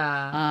to do.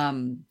 Yeah.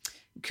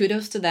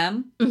 Kudos to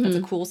them. That's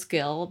a cool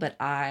skill, but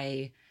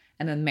I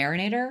am a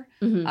marinator.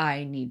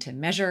 I need to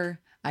measure.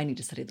 I need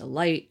to study the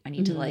light. I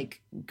need to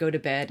go to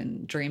bed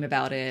and dream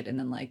about it and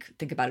then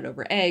think about it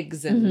over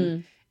eggs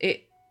and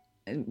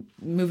and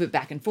move it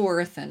back and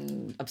forth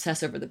and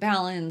obsess over the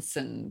balance.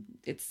 And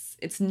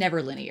it's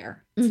never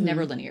linear. It's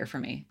never linear for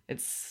me.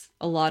 It's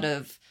a lot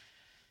of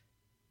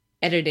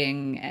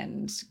editing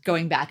and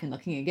going back and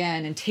looking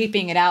again and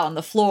taping it out on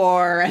the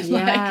floor. And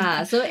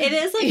yeah. So it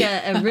is like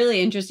a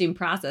really interesting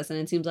process. And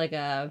it seems like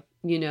a,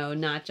 you know,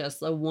 not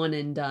just a one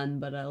and done,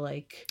 but a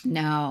like.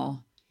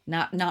 No,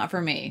 not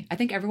for me. I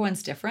think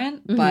everyone's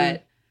different,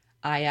 but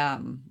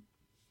and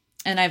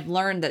I've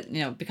learned that,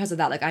 you know, because of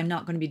that, like I'm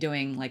not going to be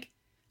doing like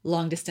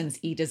long distance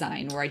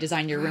e-design where I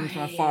design your room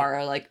from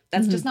afar. Like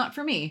that's just not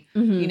for me.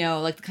 You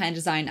know, like the kind of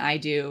design I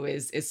do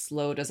is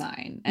slow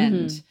design.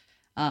 And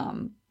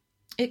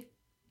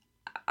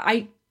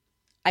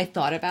I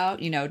thought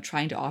about, you know,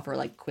 trying to offer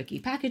like quickie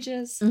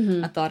packages.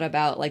 I thought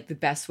about like the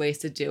best ways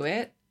to do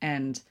it.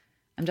 And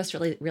I'm just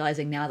really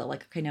realizing now that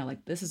like, okay, no,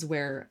 like this is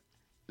where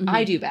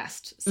I do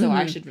best. So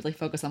I should really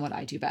focus on what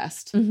I do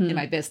best in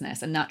my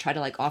business and not try to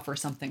like offer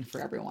something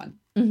for everyone.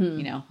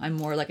 You know, I'm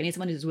more like, I need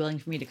someone who's willing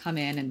for me to come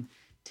in and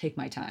take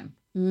my time,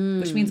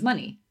 which means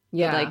money.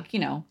 Yeah. But like, you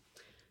know.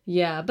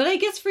 Yeah. But I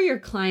guess for your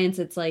clients,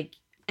 it's like,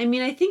 I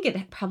mean, I think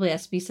it probably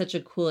has to be such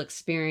a cool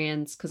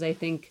experience because I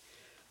think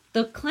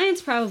the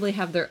clients probably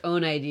have their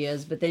own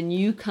ideas, but then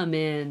you come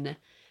in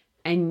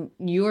and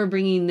you're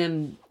bringing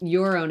them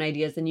your own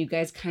ideas and you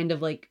guys kind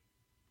of like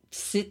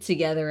sit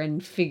together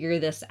and figure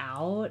this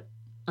out.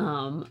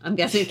 I'm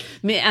guessing,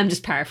 I'm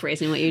just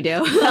paraphrasing what you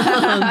do.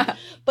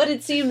 But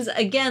it seems,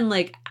 again,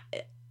 like,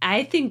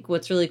 I think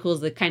what's really cool is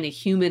the kind of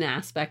human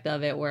aspect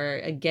of it where,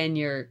 again,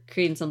 you're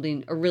creating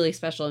something, a really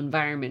special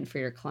environment for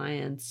your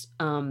clients.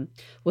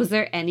 Was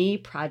there any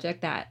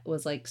project that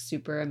was like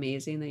super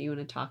amazing that you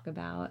want to talk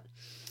about?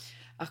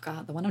 Oh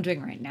God, the one I'm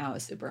doing right now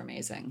is super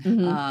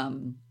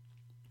amazing.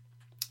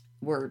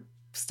 We're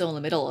still in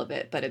the middle of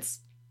it, but it's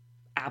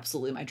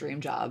absolutely my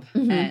dream job.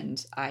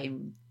 And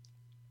I'm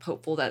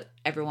hopeful that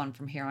everyone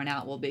from here on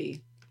out will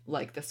be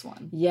like this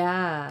one.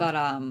 Yeah. But,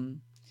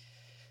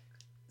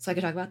 so I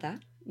could talk about that?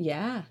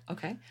 Yeah.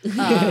 Okay.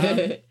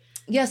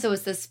 Yeah, so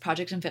it's this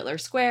project in Fiddler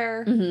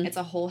Square. It's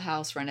a whole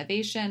house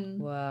renovation.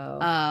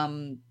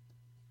 Whoa.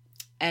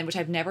 And which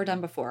I've never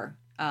done before.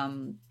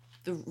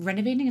 The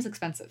renovating is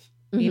expensive,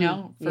 you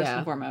know, first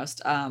and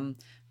foremost.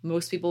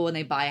 Most people, when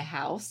they buy a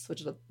house,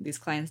 which is what these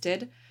clients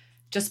did,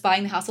 just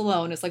buying the house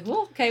alone, it's like,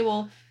 well, okay,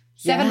 well,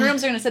 7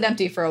 rooms are going to sit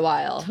empty for a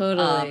while.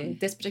 Totally.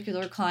 This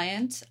particular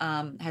client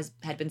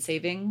had been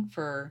saving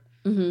for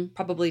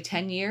probably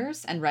 10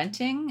 years and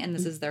renting, and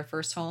this is their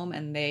first home,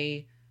 and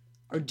they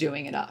are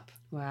doing it up.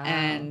 Wow.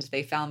 And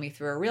they found me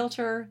through a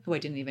realtor who I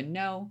didn't even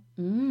know.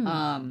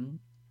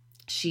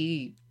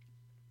 She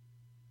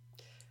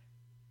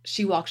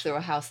walked through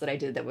a house that I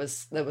did that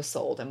was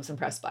sold and was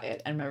impressed by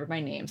it and remembered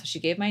my name. So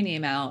she gave my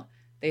name out.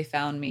 They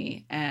found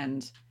me,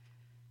 and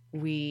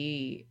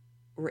we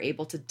were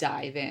able to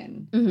dive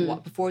in.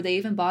 Before they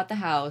even bought the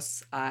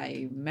house,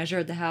 I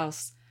measured the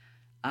house.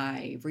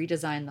 I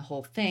redesigned the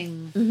whole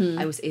thing.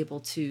 I was able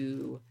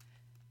to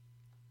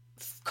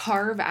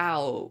carve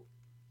out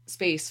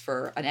space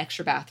for an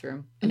extra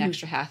bathroom, an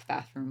extra half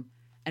bathroom,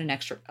 and an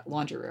extra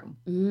laundry room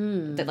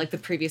that like the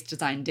previous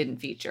design didn't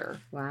feature.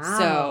 Wow.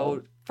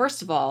 So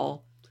first of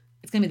all,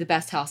 it's going to be the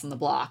best house on the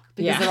block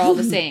because they're all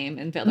the same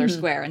in Fiddler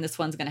Square. And this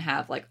one's going to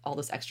have like all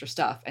this extra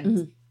stuff,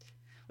 and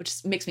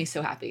which makes me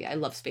so happy. I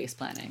love space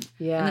planning.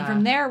 Yeah. And then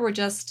from there, we're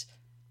just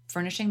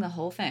furnishing the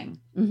whole thing.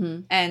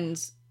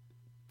 And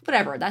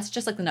whatever, that's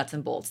just like the nuts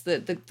and bolts.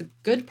 The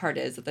good part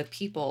is that the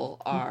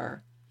people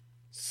are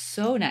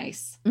so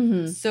nice,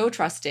 so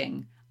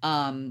trusting,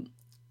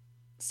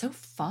 so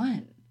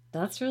fun.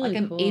 That's really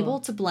like cool. I'm able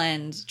to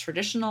blend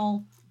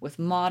traditional with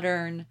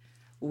modern,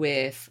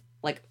 with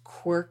like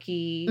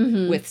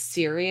quirky, with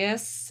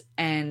serious,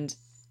 and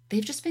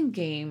they've just been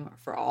game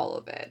for all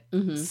of it.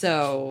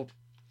 So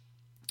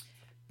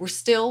we're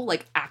still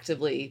like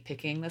actively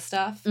picking the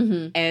stuff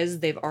as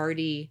they've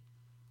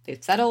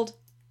settled.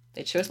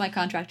 They chose my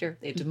contractor.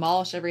 They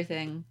demolished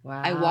everything. Wow.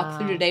 I walked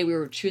through today. We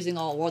were choosing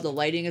all where the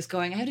lighting is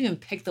going. I haven't even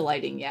picked the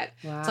lighting yet.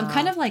 Wow. So I'm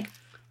kind of like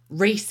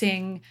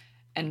racing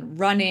and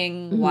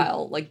running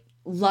while like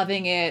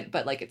loving it.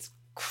 But like it's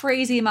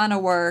crazy amount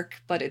of work.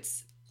 But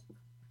it's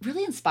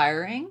really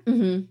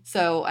inspiring.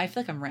 So I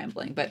feel like I'm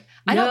rambling. But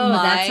I don't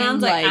mind. That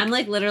sounds like I'm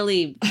like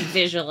literally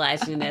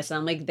visualizing this.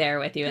 I'm like there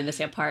with you in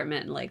this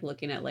apartment and like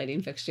looking at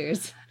lighting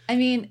fixtures. I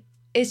mean,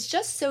 it's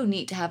just so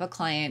neat to have a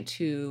client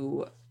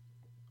who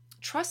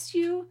trusts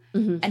you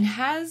and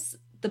has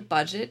the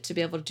budget to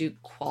be able to do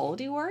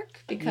quality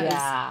work, because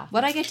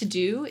what I get to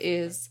do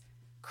is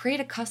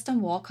create a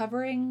custom wall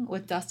covering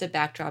with dusted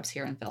backdrops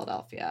here in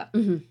Philadelphia.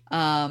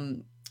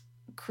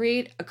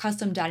 Create a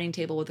custom dining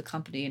table with a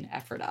company in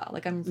Ephrata.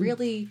 Like I'm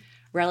really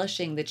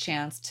relishing the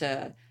chance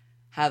to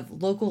have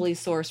locally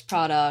sourced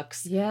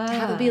products, to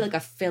have it be like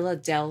a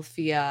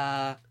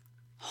Philadelphia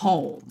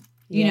home.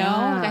 You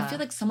know, like I feel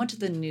like so much of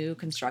the new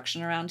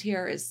construction around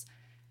here is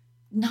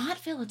not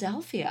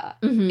Philadelphia.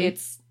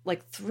 It's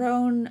like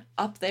thrown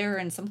up there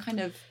in some kind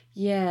of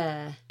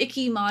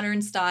icky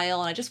modern style.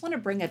 And I just want to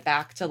bring it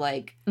back to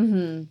like,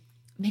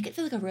 make it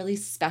feel like a really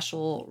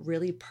special,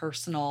 really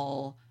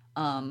personal,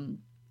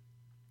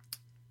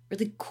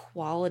 really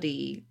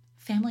quality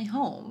family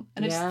home.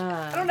 And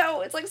I don't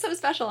know, it's like so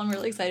special. I'm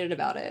really excited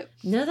about it.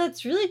 No,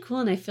 that's really cool.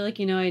 And I feel like,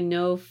 I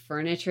know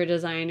furniture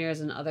designers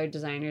and other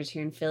designers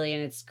here in Philly,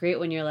 and it's great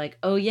when you're like,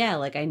 oh yeah,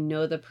 like I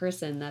know the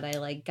person that I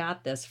like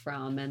got this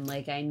from, and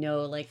like I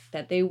know like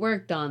that they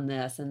worked on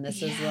this, and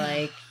this is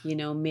like,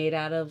 made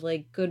out of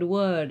like good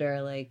wood,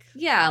 or like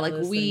like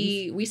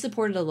we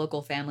supported a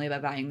local family by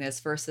buying this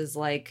versus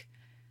like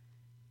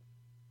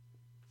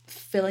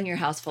filling your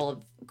house full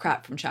of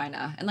crap from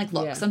China. And like,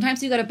 look,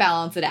 sometimes you got to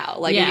balance it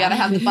out. Like you got to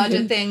have the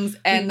budget things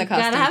and the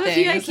custom things. Got to have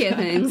things. a few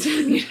IKEA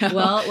things.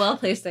 Well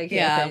placed IKEA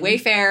things.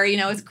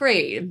 Wayfair, it's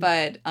great.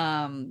 But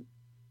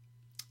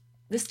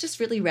this just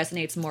really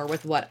resonates more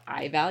with what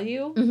I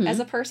value as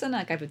a person.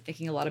 Like I've been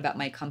thinking a lot about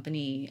my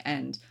company,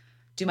 and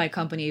do my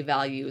company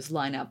values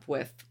line up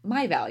with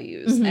my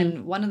values?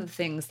 And one of the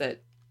things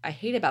that I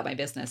hate about my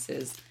business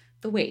is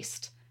the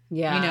waste.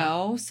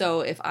 Yeah.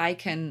 So if I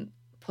can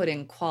put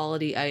in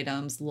quality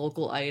items,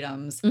 local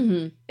items,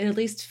 it at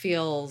least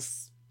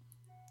feels,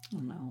 I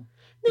don't know.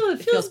 No,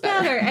 it feels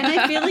better. And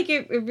I feel like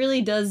it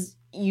really does,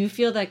 you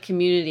feel that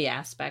community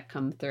aspect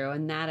come through.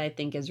 And that I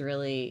think is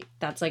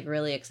that's like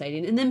really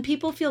exciting. And then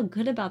people feel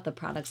good about the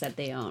products that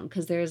they own,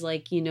 because there's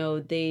like,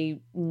 they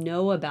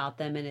know about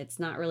them, and it's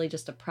not really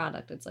just a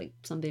product. It's like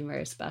something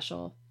very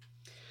special.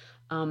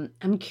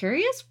 I'm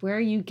curious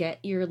where you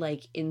get your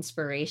like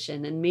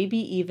inspiration, and maybe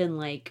even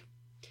like,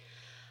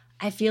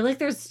 I feel like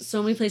there's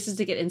so many places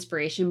to get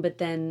inspiration, but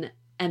then,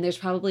 and there's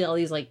probably all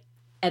these like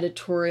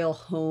editorial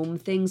home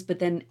things, but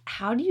then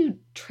how do you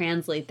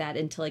translate that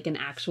into like an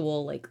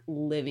actual like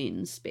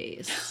living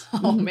space?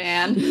 Oh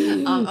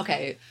man.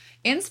 Okay.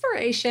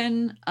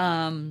 Inspiration,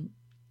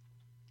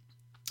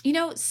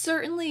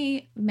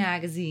 certainly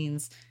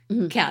magazines,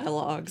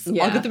 catalogs.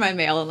 Yeah. I'll go through my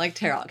mail and like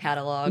tear out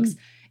catalogs.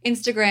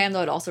 Instagram,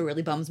 though, it also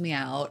really bums me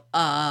out.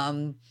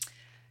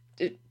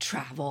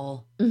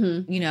 Travel,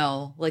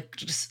 like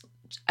just,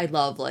 I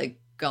love like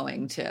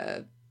going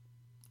to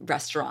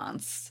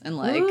restaurants and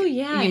like, ooh,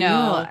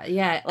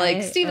 yeah,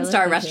 like Steven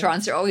Star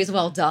restaurants are always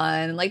well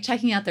done. Like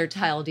checking out their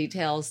tile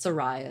details.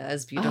 Soraya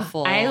is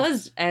beautiful. I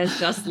was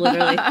just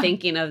literally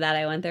thinking of that.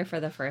 I went there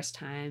for the first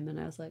time and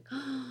I was like,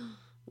 oh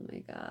my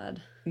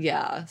God.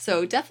 Yeah.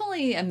 So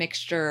definitely a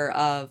mixture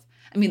of,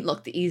 I mean,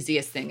 look, the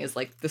easiest thing is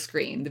like the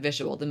screen, the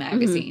visual, the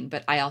magazine.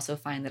 But I also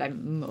find that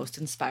I'm most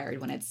inspired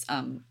when it's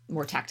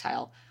more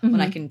tactile, when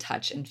I can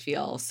touch and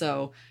feel.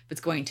 So if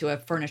it's going to a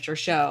furniture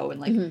show and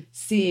like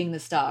seeing the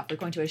stuff, or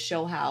going to a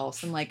show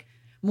house and like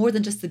more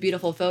than just the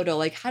beautiful photo,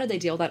 like how do they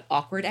deal with that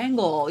awkward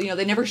angle?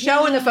 They never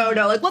show in the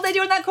photo. Like what they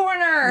do in that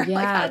corner? Yeah,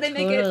 like how do they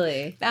make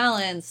it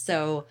balanced?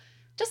 So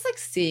just like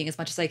seeing as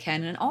much as I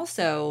can. And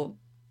also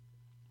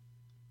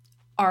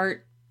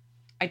art.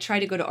 I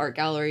try to go to art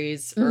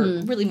galleries or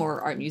really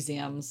more art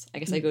museums. I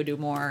guess I go do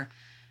more.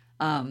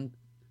 I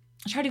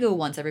try to go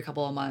once every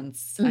couple of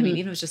months. I mean,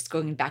 even if it's just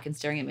going back and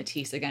staring at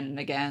Matisse again and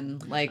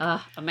again. Like,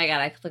 oh my God,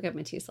 I could look at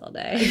Matisse all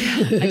day.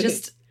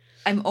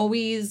 I'm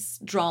always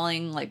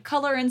drawing like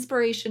color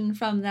inspiration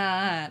from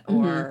that,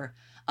 or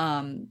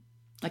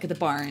like at the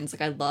Barnes.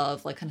 Like I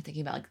love like kind of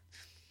thinking about like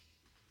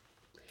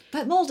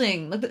that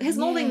molding, like his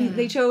molding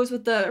they chose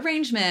with the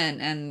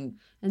arrangement, and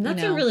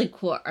that's a really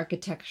cool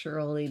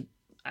architectural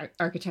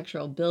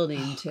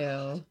building too. I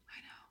know.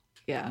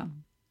 Yeah.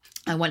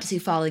 I went to see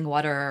Falling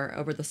Water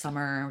over the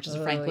summer, which is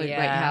a Frank Lloyd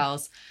Wright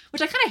house,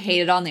 which I kind of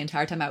hated on the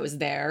entire time I was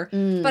there,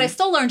 but I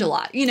still learned a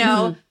lot.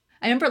 I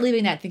remember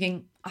leaving that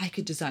thinking I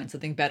could design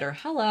something better.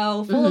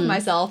 Hello, full of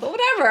myself, but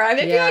whatever. I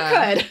maybe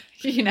I could,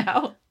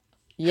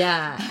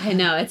 Yeah, I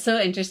know. It's so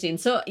interesting.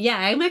 So yeah,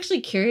 I'm actually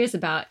curious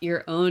about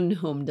your own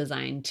home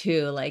design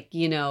too. Like,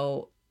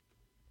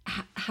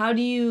 how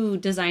do you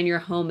design your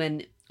home?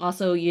 And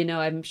also,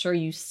 I'm sure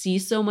you see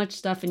so much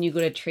stuff and you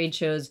go to trade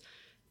shows.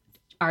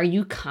 Are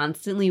you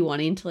constantly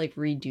wanting to like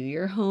redo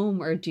your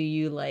home, or do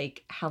you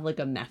like have like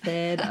a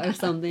method or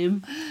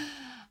something?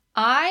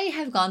 I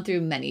have gone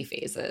through many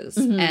phases.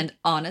 And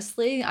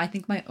honestly, I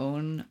think my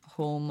own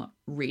home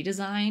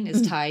redesign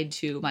is tied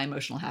to my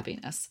emotional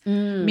happiness.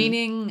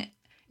 Meaning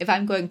if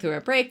I'm going through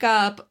a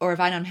breakup or if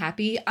I'm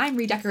unhappy, I'm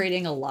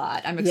redecorating a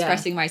lot. I'm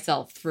expressing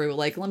myself through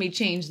like, let me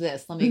change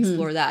this. Let me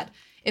explore that.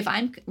 If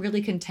I'm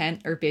really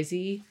content or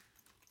busy,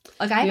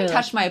 like I haven't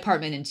touched my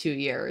apartment in 2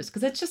 years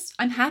because it's just,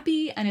 I'm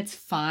happy and it's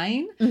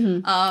fine.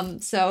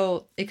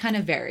 So it kind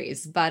of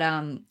varies. But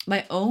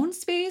my own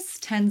space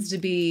tends to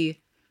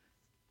be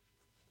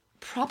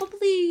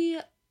probably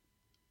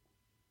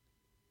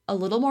a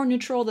little more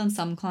neutral than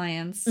some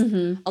clients,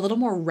 a little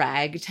more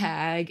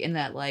ragtag in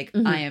that like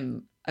I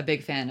am a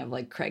big fan of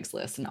like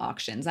Craigslist and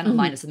auctions. I don't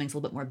mind if something's a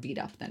little bit more beat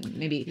up than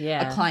maybe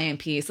a client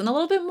piece, and a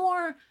little bit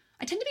more,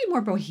 I tend to be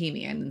more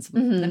bohemian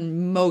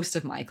than most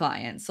of my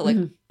clients. So like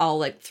I'll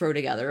like throw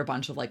together a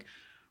bunch of like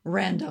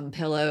random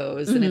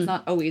pillows and it's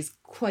not always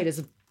quite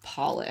as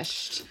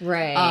polished.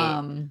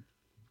 Right.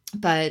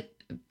 But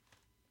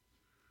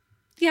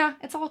yeah,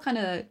 it all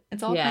comes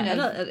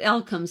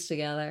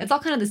together. It's all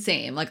kind of the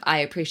same. Like I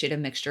appreciate a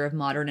mixture of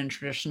modern and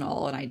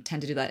traditional, and I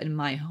tend to do that in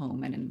my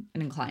home and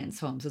in clients'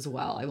 homes as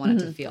well. I want it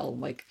to feel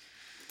like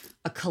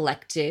a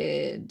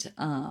collected,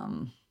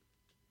 I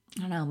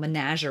don't know,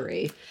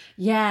 menagerie.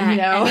 Yeah. You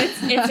know?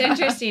 And it's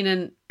interesting.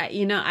 And,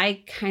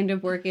 I kind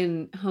of work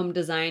in home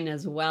design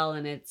as well.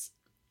 And it's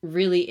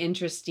really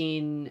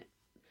interesting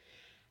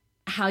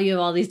how you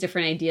have all these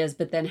different ideas,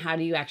 but then how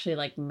do you actually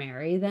like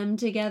marry them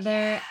together?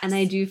 Yes. And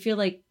I do feel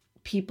like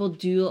people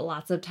do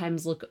lots of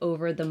times look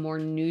over the more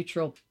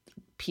neutral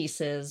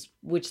pieces,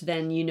 which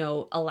then,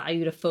 allow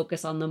you to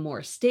focus on the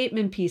more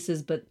statement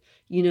pieces, but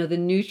the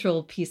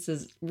neutral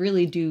pieces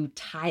really do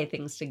tie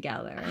things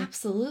together.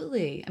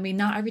 Absolutely. I mean,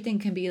 not everything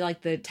can be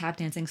like the tap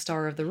dancing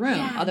star of the room.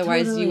 Yeah,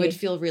 otherwise totally. You would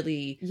feel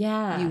really,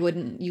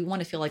 you want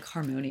to feel like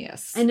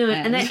harmonious. I know.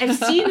 And I've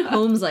seen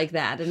homes like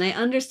that. And I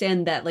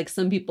understand that like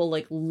some people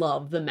like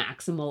love the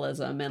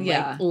maximalism and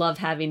like love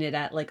having it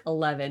at like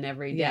 11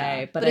 every day.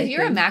 Yeah. But if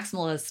you're a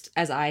maximalist,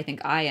 as I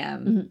think I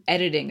am,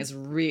 editing is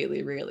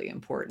really, really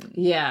important.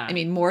 Yeah. I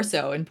mean, more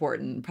so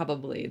important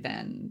probably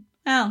than...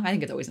 Well, I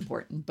think it's always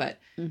important, but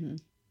who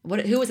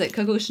was it?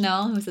 Coco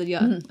Chanel who said,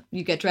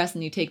 you get dressed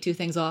and you take 2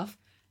 things off.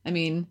 I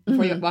mean,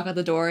 before you walk out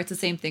the door, it's the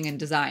same thing in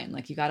design.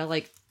 Like you got to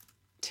like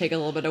take a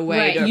little bit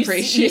away to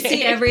appreciate. You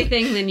see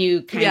everything, then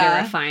you kind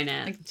of refine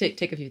it. Like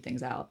take a few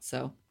things out.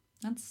 So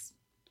I'm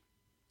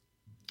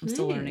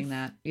still learning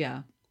that.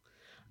 Yeah.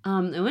 I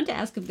wanted to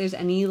ask if there's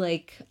any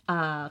like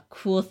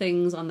cool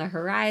things on the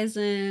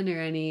horizon or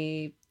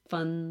any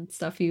fun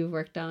stuff you've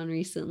worked on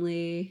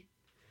recently.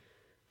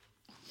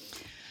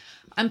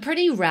 I'm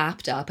pretty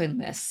wrapped up in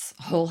this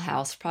whole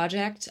house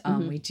project.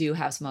 We do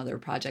have some other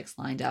projects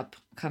lined up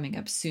coming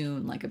up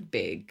soon, like a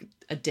big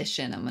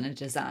addition I'm going to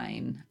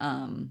design.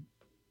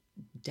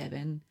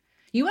 Devin,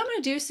 you know what I'm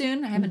going to do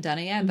soon? I haven't done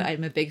it yet, but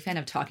I'm a big fan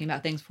of talking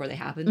about things before they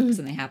happen, because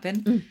when they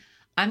happen,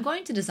 I'm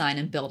going to design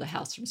and build a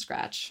house from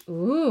scratch.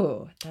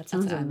 Ooh, that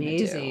sounds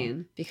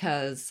amazing.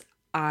 Because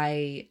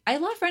I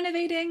love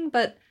renovating,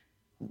 but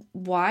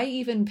why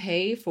even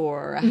pay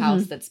for a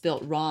house that's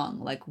built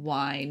wrong? Like,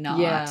 why not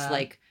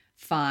like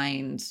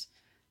find,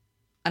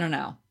 I don't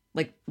know,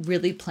 like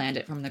really planned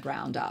it from the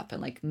ground up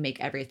and like make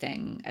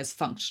everything as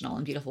functional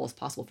and beautiful as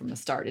possible from the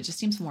start. It just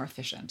seems more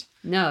efficient.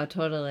 No,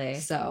 totally.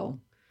 So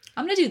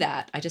I'm going to do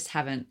that. I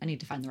need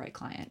to find the right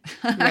client.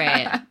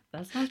 Right.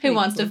 That sounds who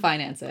wants to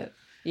finance it.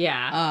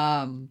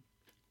 Yeah.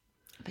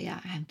 But yeah,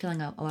 I'm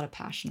feeling a lot of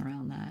passion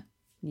around that.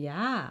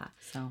 Yeah.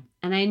 So,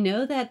 and I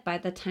know that by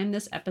the time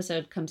this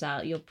episode comes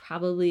out, you'll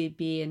probably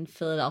be in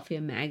Philadelphia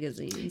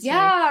Magazine. So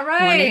yeah,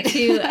 right. I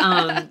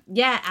wanted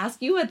to,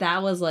 ask you what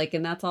that was like.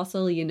 And that's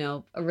also,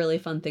 a really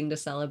fun thing to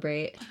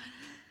celebrate.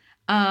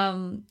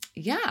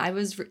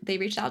 They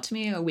reached out to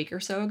me a week or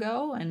so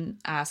ago and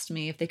asked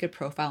me if they could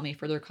profile me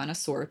for their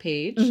connoisseur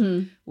page,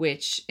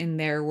 which in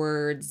their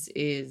words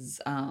is,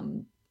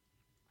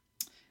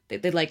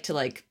 they like to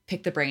like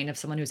pick the brain of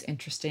someone who's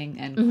interesting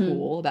and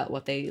cool about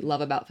what they love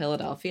about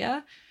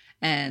Philadelphia.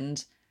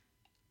 And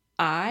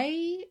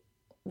I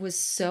was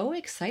so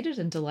excited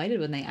and delighted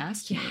when they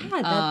asked me.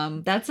 Yeah,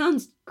 that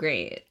sounds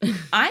great.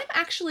 I'm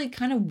actually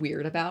kind of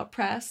weird about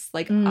press.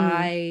 Like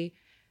I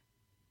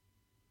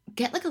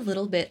get like a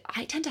little bit,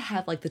 I tend to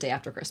have like the day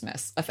after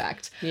Christmas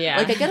effect. Yeah.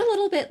 Like I get a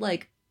little bit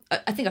like,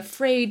 I think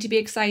afraid to be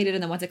excited.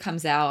 And then once it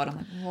comes out, I'm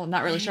like, well, I'm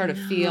not really sure how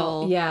to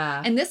feel.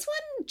 Yeah. And this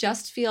one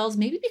just feels,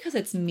 maybe because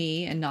it's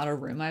me and not a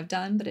room I've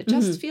done, but it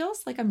just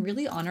feels like I'm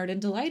really honored and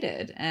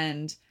delighted.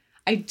 And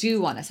I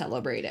do want to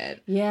celebrate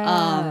it.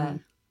 Yeah.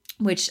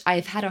 Which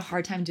I've had a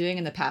hard time doing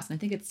in the past. And I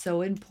think it's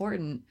so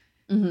important,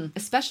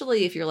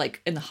 especially if you're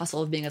like in the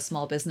hustle of being a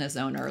small business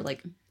owner,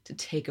 like to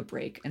take a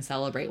break and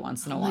celebrate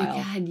once in a while. Oh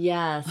my God,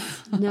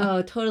 yes.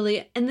 No,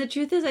 totally. And the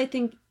truth is, I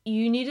think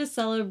you need to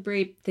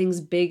celebrate things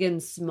big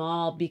and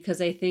small,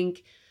 because I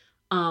think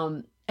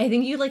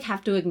you like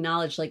have to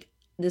acknowledge like,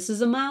 this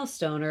is a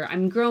milestone, or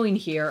I'm growing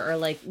here, or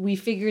like we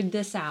figured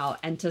this out,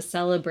 and to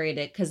celebrate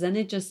it. Cause then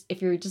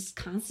if you're just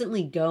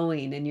constantly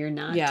going and you're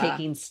not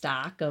taking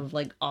stock of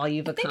like all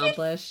you've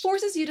accomplished, it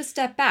forces you to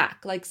step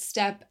back, like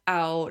step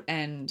out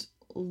and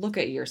look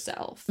at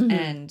yourself.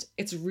 And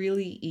it's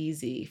really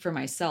easy for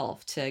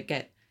myself to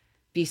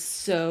be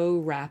so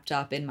wrapped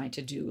up in my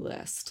to-do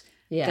list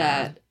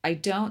that I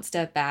don't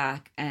step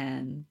back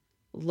and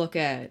look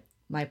at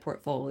my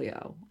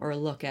portfolio or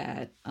look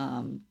at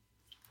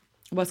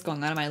what's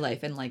going on in my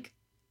life and like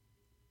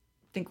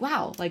think,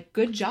 wow, like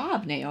good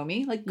job,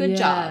 Naomi, like good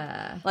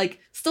job. Like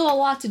still a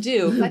lot to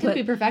do. I could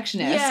be a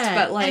perfectionist,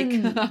 but like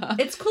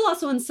it's cool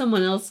also when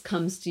someone else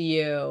comes to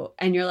you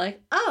and you're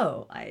like,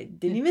 oh, I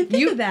didn't even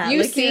think of that.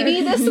 You like, see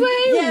me this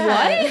way?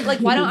 What? Like,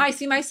 why don't I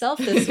see myself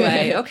this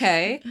way?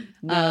 Okay.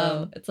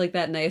 No, it's like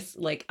that nice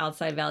like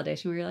outside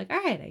validation where you're like,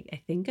 all right,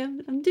 I think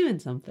I'm doing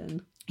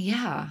something.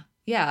 Yeah.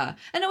 Yeah.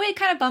 In a way, it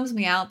kind of bums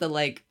me out that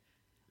like,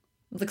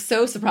 I was like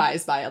so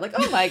surprised by it. Like,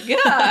 oh my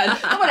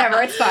God,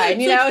 whatever, it's fine.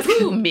 You know, like,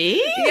 who,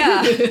 me?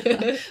 Yeah.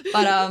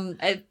 But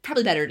it's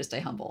probably better to stay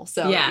humble.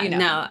 So yeah,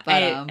 no, but,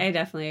 I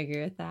definitely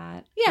agree with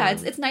that. Yeah,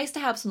 it's nice to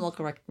have some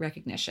local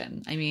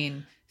recognition. I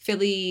mean,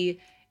 Philly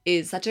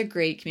is such a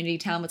great community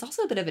town, but it's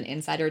also a bit of an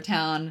insider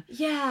town.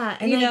 Yeah,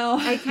 and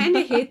I kind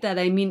of hate that.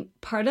 I mean,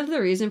 part of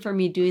the reason for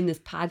me doing this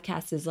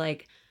podcast is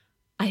like,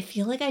 I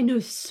feel like I know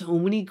so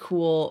many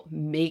cool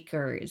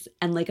makers,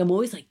 and like I'm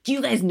always like, do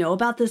you guys know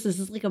about this? This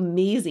is like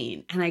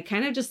amazing. And I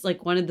kind of just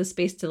like wanted the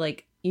space to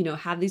like, you know,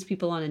 have these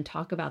people on and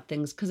talk about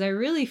things, because I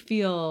really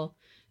feel,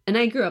 and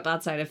I grew up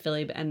outside of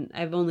Philly, and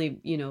I've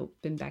only, you know,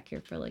 been back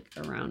here for like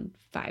around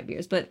 5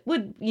 years, but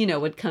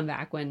would come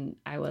back when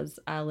I was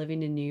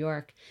living in New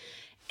York.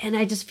 And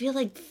I just feel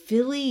like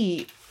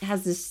Philly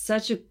has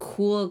such a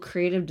cool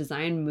creative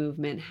design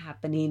movement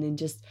happening, and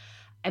just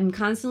I'm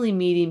constantly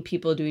meeting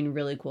people doing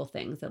really cool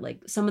things that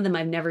like some of them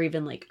I've never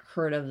even like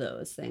heard of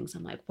those things.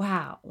 I'm like,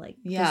 wow, like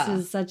this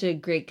is such a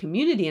great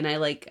community, and I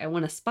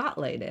want to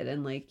spotlight it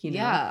and like, you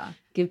know,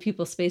 give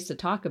people space to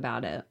talk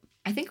about it.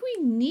 I think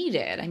we need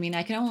it. I mean,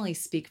 I can only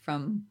speak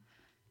from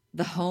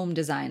the home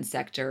design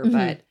sector,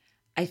 but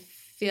I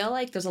feel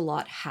like there's a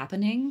lot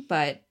happening,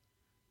 but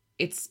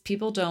it's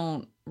people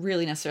don't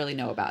really necessarily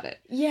know about it.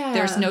 Yeah.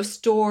 There's no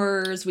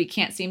stores. We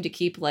can't seem to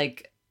keep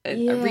like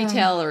a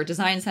retail or a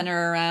design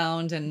center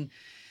around, and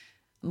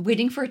I'm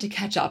waiting for it to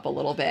catch up a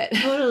little bit.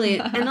 Totally.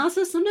 And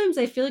also sometimes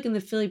I feel like in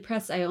the Philly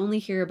press, I only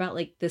hear about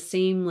like the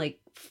same like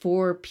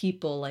 4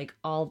 people like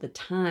all the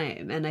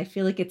time. And I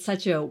feel like it's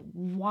such a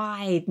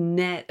wide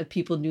net of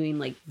people doing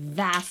like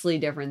vastly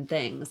different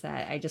things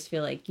that I just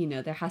feel like, you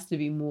know, there has to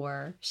be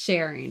more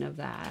sharing of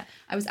that.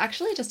 I was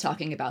actually just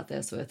talking about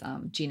this with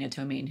Gina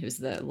Tomine, who's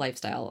the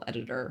lifestyle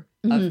editor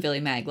of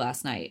Philly Mag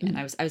last night. And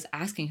I was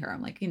asking her,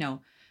 I'm like, you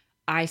know,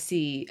 I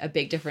see a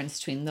big difference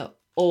between the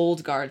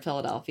old guard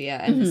Philadelphia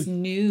and this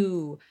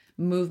new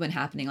movement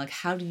happening. Like,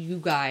 how do you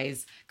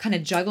guys kind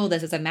of juggle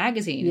this as a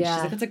magazine? And she's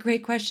like, that's a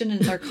great question.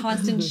 And it's our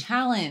constant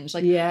challenge.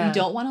 Like, we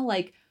don't want to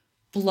like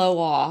blow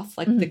off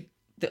like the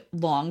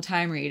long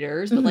time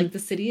readers, but like the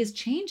city is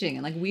changing,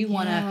 and like we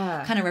want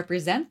to kind of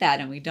represent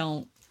that, and we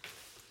don't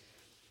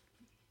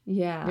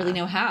really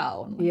know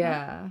how. And like,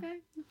 okay.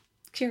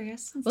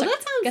 Curious. Well,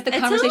 that sounds, get the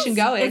conversation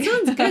going. It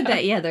sounds good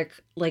that they're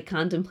like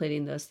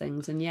contemplating those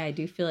things. And I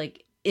do feel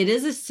like it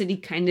is a city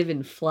kind of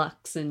in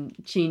flux and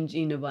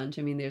changing a bunch.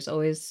 I mean, there's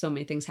always so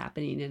many things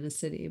happening in a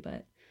city,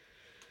 but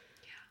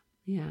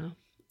yeah.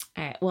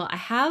 All right. Well, I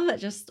have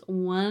just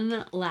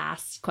one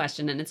last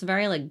question, and it's a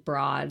very like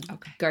broad,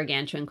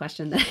 gargantuan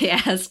question that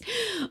I ask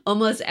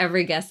almost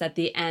every guest at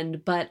the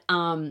end. But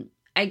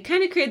I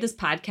kind of created this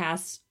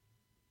podcast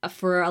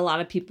for a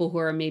lot of people who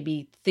are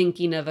maybe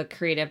thinking of a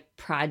creative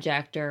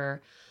project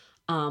or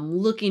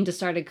looking to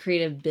start a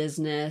creative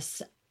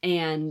business.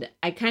 And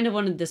I kind of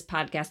wanted this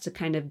podcast to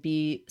kind of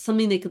be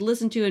something they could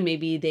listen to, and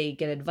maybe they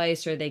get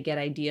advice or they get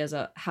ideas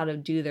of how to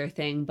do their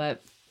thing.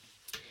 But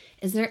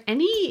is there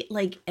any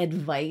like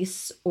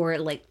advice or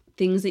like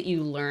things that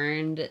you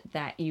learned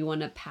that you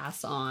want to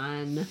pass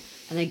on?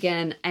 And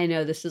again, I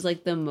know this is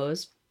like the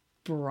most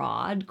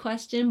broad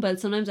question,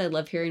 but sometimes I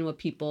love hearing what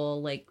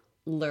people like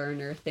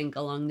learn or think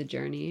along the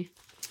journey.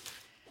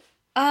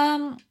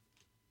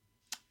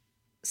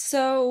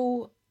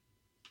 So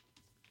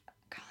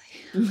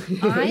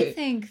I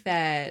think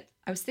that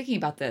I was thinking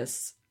about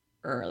this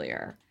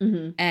earlier,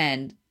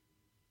 and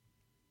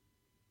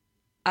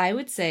I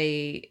would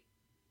say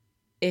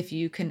if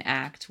you can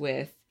act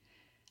with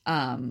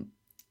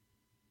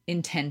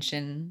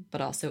intention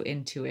but also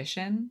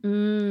intuition,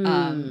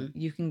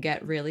 you can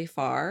get really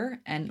far.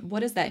 And what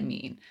does that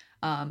mean?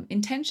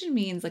 Intention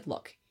means like,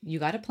 look, you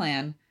got a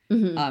plan.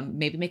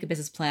 Maybe make a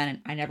business plan,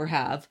 and I never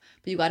have,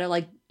 but you got to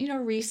like, you know,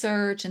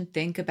 research and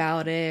think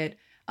about it.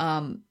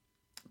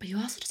 But you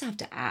also just have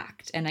to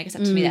act. And I guess to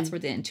me, that's where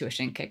the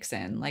intuition kicks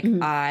in. Like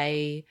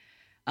I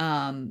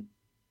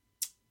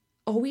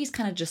always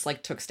kind of just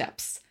like took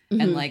steps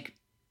and like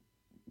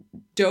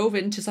dove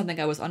into something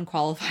I was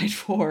unqualified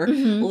for,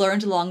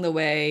 learned along the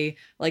way,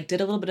 like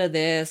did a little bit of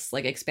this,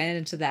 like expanded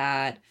into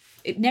that.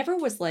 It never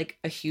was like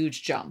a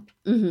huge jump.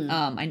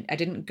 I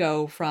didn't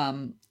go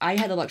from, I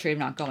had the luxury of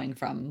not going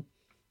from,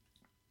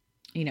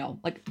 you know,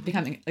 like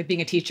becoming, like being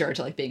a teacher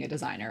to like being a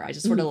designer. I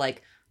just sort of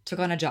like took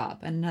on a job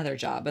and another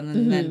job,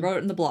 and then wrote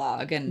it in the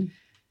blog. And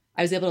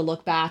I was able to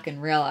look back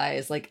and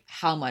realize like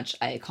how much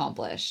I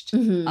accomplished.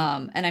 And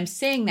I'm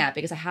saying that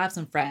because I have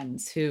some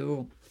friends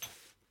who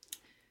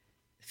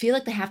feel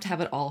like they have to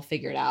have it all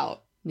figured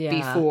out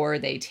before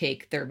they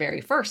take their very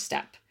first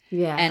step.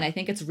 Yeah. And I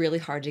think it's really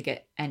hard to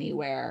get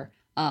anywhere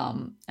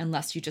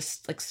unless you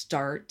just like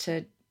start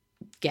to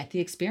get the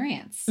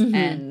experience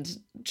and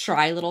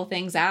try little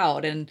things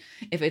out. And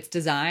if it's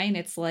design,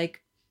 it's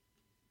like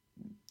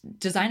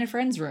design a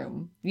friend's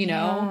room, you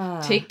know,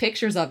 take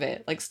pictures of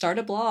it, like start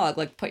a blog,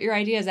 like put your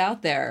ideas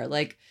out there.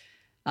 Like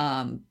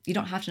you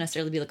don't have to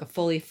necessarily be like a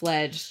fully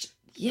fledged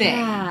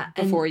thing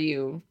before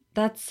you.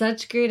 That's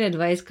such great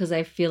advice, because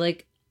I feel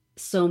like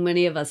so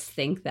many of us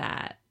think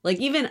that. Like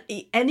even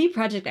any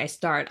project I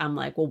start, I'm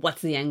like, well,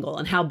 what's the end goal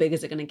and how big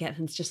is it going to get?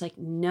 And it's just like,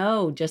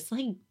 no, just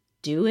like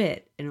do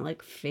it and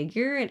like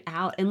figure it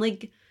out and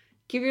like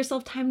give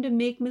yourself time to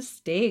make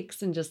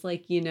mistakes and just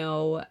like, you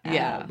know,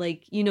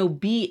 like, you know,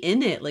 be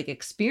in it, like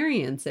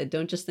experience it.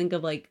 Don't just think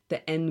of like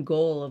the end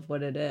goal of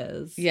what it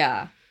is.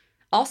 Yeah.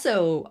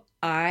 Also,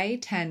 I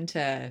tend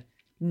to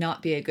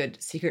not be a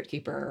good secret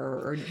keeper,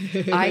 or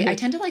I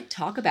tend to like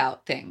talk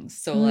about things.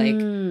 So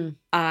like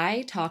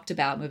I talked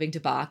about moving to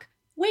Bach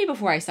way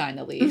before I signed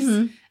the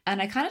lease. And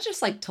I kind of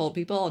just like told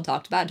people and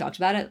talked about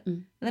it.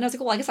 And then I was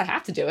like, well, I guess I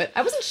have to do it.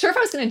 I wasn't sure if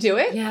I was going to do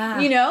it,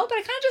 you know, but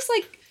I kind of just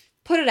like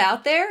put it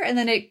out there, and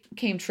then it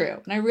came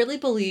true. And I really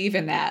believe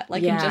in that,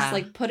 like in just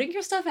like putting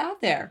your stuff out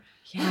there.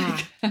 Yeah.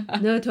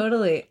 No,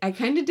 totally. I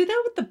kind of did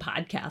that with the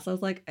podcast. I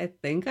was like, I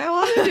think I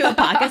want to do a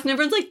podcast. And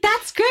everyone's like,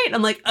 that's great.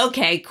 I'm like,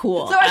 okay,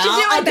 cool. So I should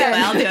do it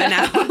then. I'll do it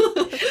now.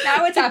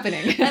 Now it's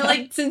happening. And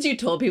like, since you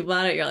told people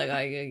about it, you're like,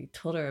 I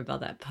told her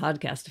about that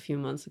podcast a few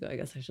months ago. I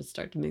guess I should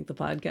start to make the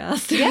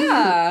podcast.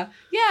 Yeah.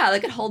 Yeah.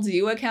 Like it holds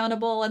you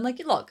accountable. And like,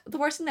 look, the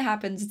worst thing that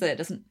happens is that it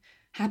doesn't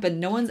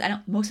happen.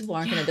 Most people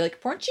aren't going to be like,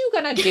 weren't you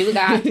going to do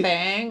that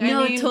thing?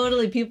 No,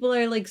 totally. People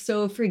are like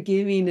so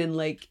forgiving, and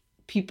like,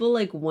 people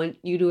like want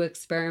you to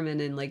experiment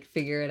and like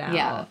figure it out.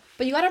 Yeah,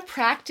 but you got to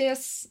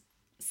practice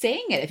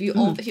saying it. If you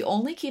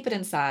only keep it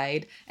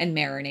inside and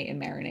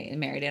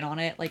marinate on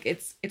it, like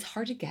it's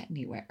hard to get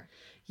anywhere.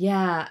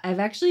 Yeah,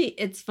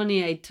 it's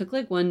funny. I took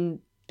like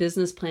one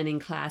business planning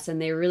class,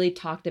 and they really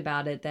talked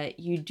about it,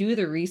 that you do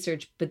the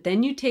research, but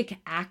then you take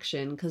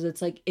action, because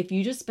it's like if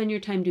you just spend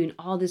your time doing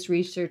all this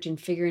research and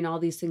figuring all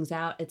these things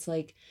out, it's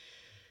like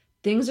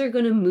things are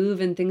going to move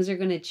and things are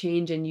going to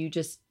change, and you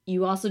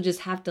also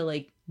just have to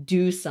like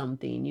do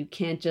something. You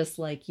can't just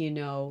like, you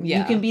know,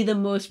 you can be the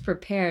most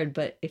prepared,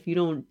 but if you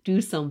don't do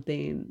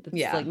something,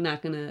 it's like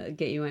not gonna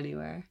get you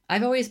anywhere.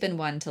 I've always been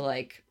one to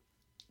like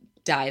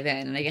dive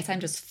in, and I guess I'm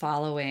just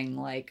following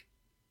like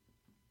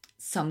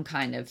some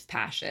kind of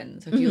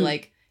passion. So if you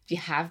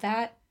have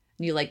that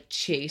and you like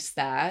chase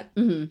that,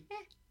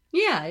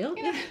 yeah, you'll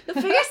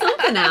figure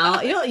something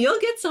out. You'll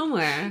get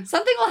somewhere.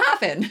 Something will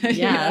happen. Yes.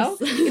 You know?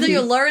 Either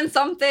you'll learn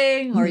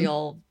something or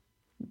you'll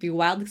be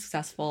wildly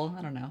successful.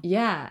 I don't know.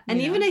 Yeah.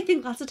 And even I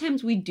think lots of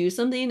times we do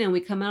something and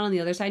we come out on the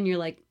other side and you're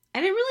like,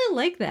 I didn't really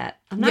like that.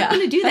 I'm not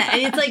going to do that.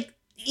 And it's like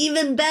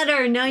even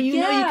better. Now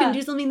you know you can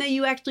do something that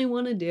you actually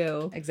want to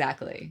do.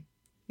 Exactly.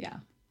 Yeah.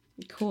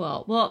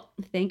 Cool. Well,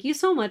 thank you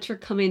so much for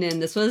coming in.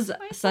 This was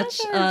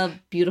such a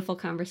beautiful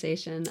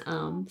conversation.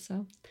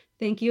 So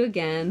thank you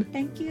again.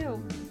 Thank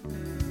you.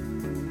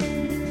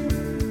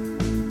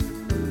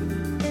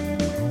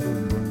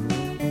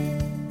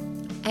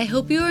 I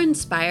hope you are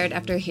inspired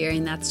after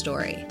hearing that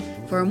story.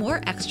 For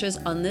more extras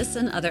on this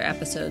and other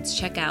episodes,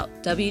 check out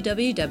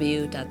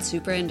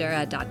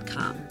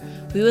www.superendura.com.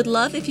 We would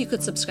love if you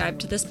could subscribe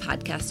to this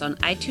podcast on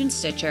iTunes,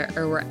 Stitcher,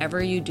 or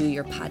wherever you do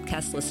your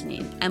podcast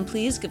listening. And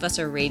please give us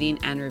a rating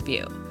and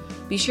review.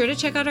 Be sure to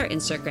check out our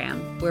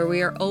Instagram, where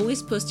we are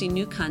always posting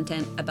new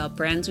content about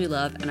brands we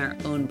love and our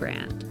own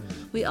brand.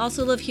 We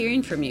also love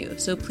hearing from you,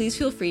 so please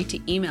feel free to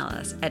email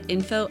us at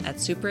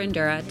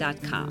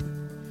info@superendura.com.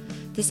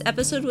 This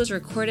episode was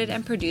recorded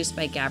and produced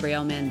by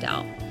Gabrielle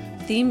Mandel.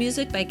 Theme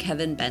music by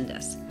Kevin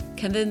Bendis.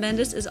 Kevin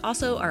Bendis is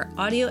also our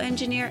audio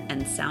engineer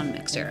and sound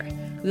mixer.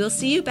 We will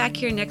see you back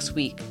here next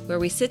week, where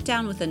we sit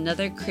down with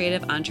another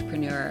creative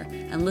entrepreneur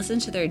and listen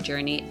to their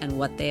journey and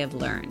what they have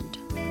learned.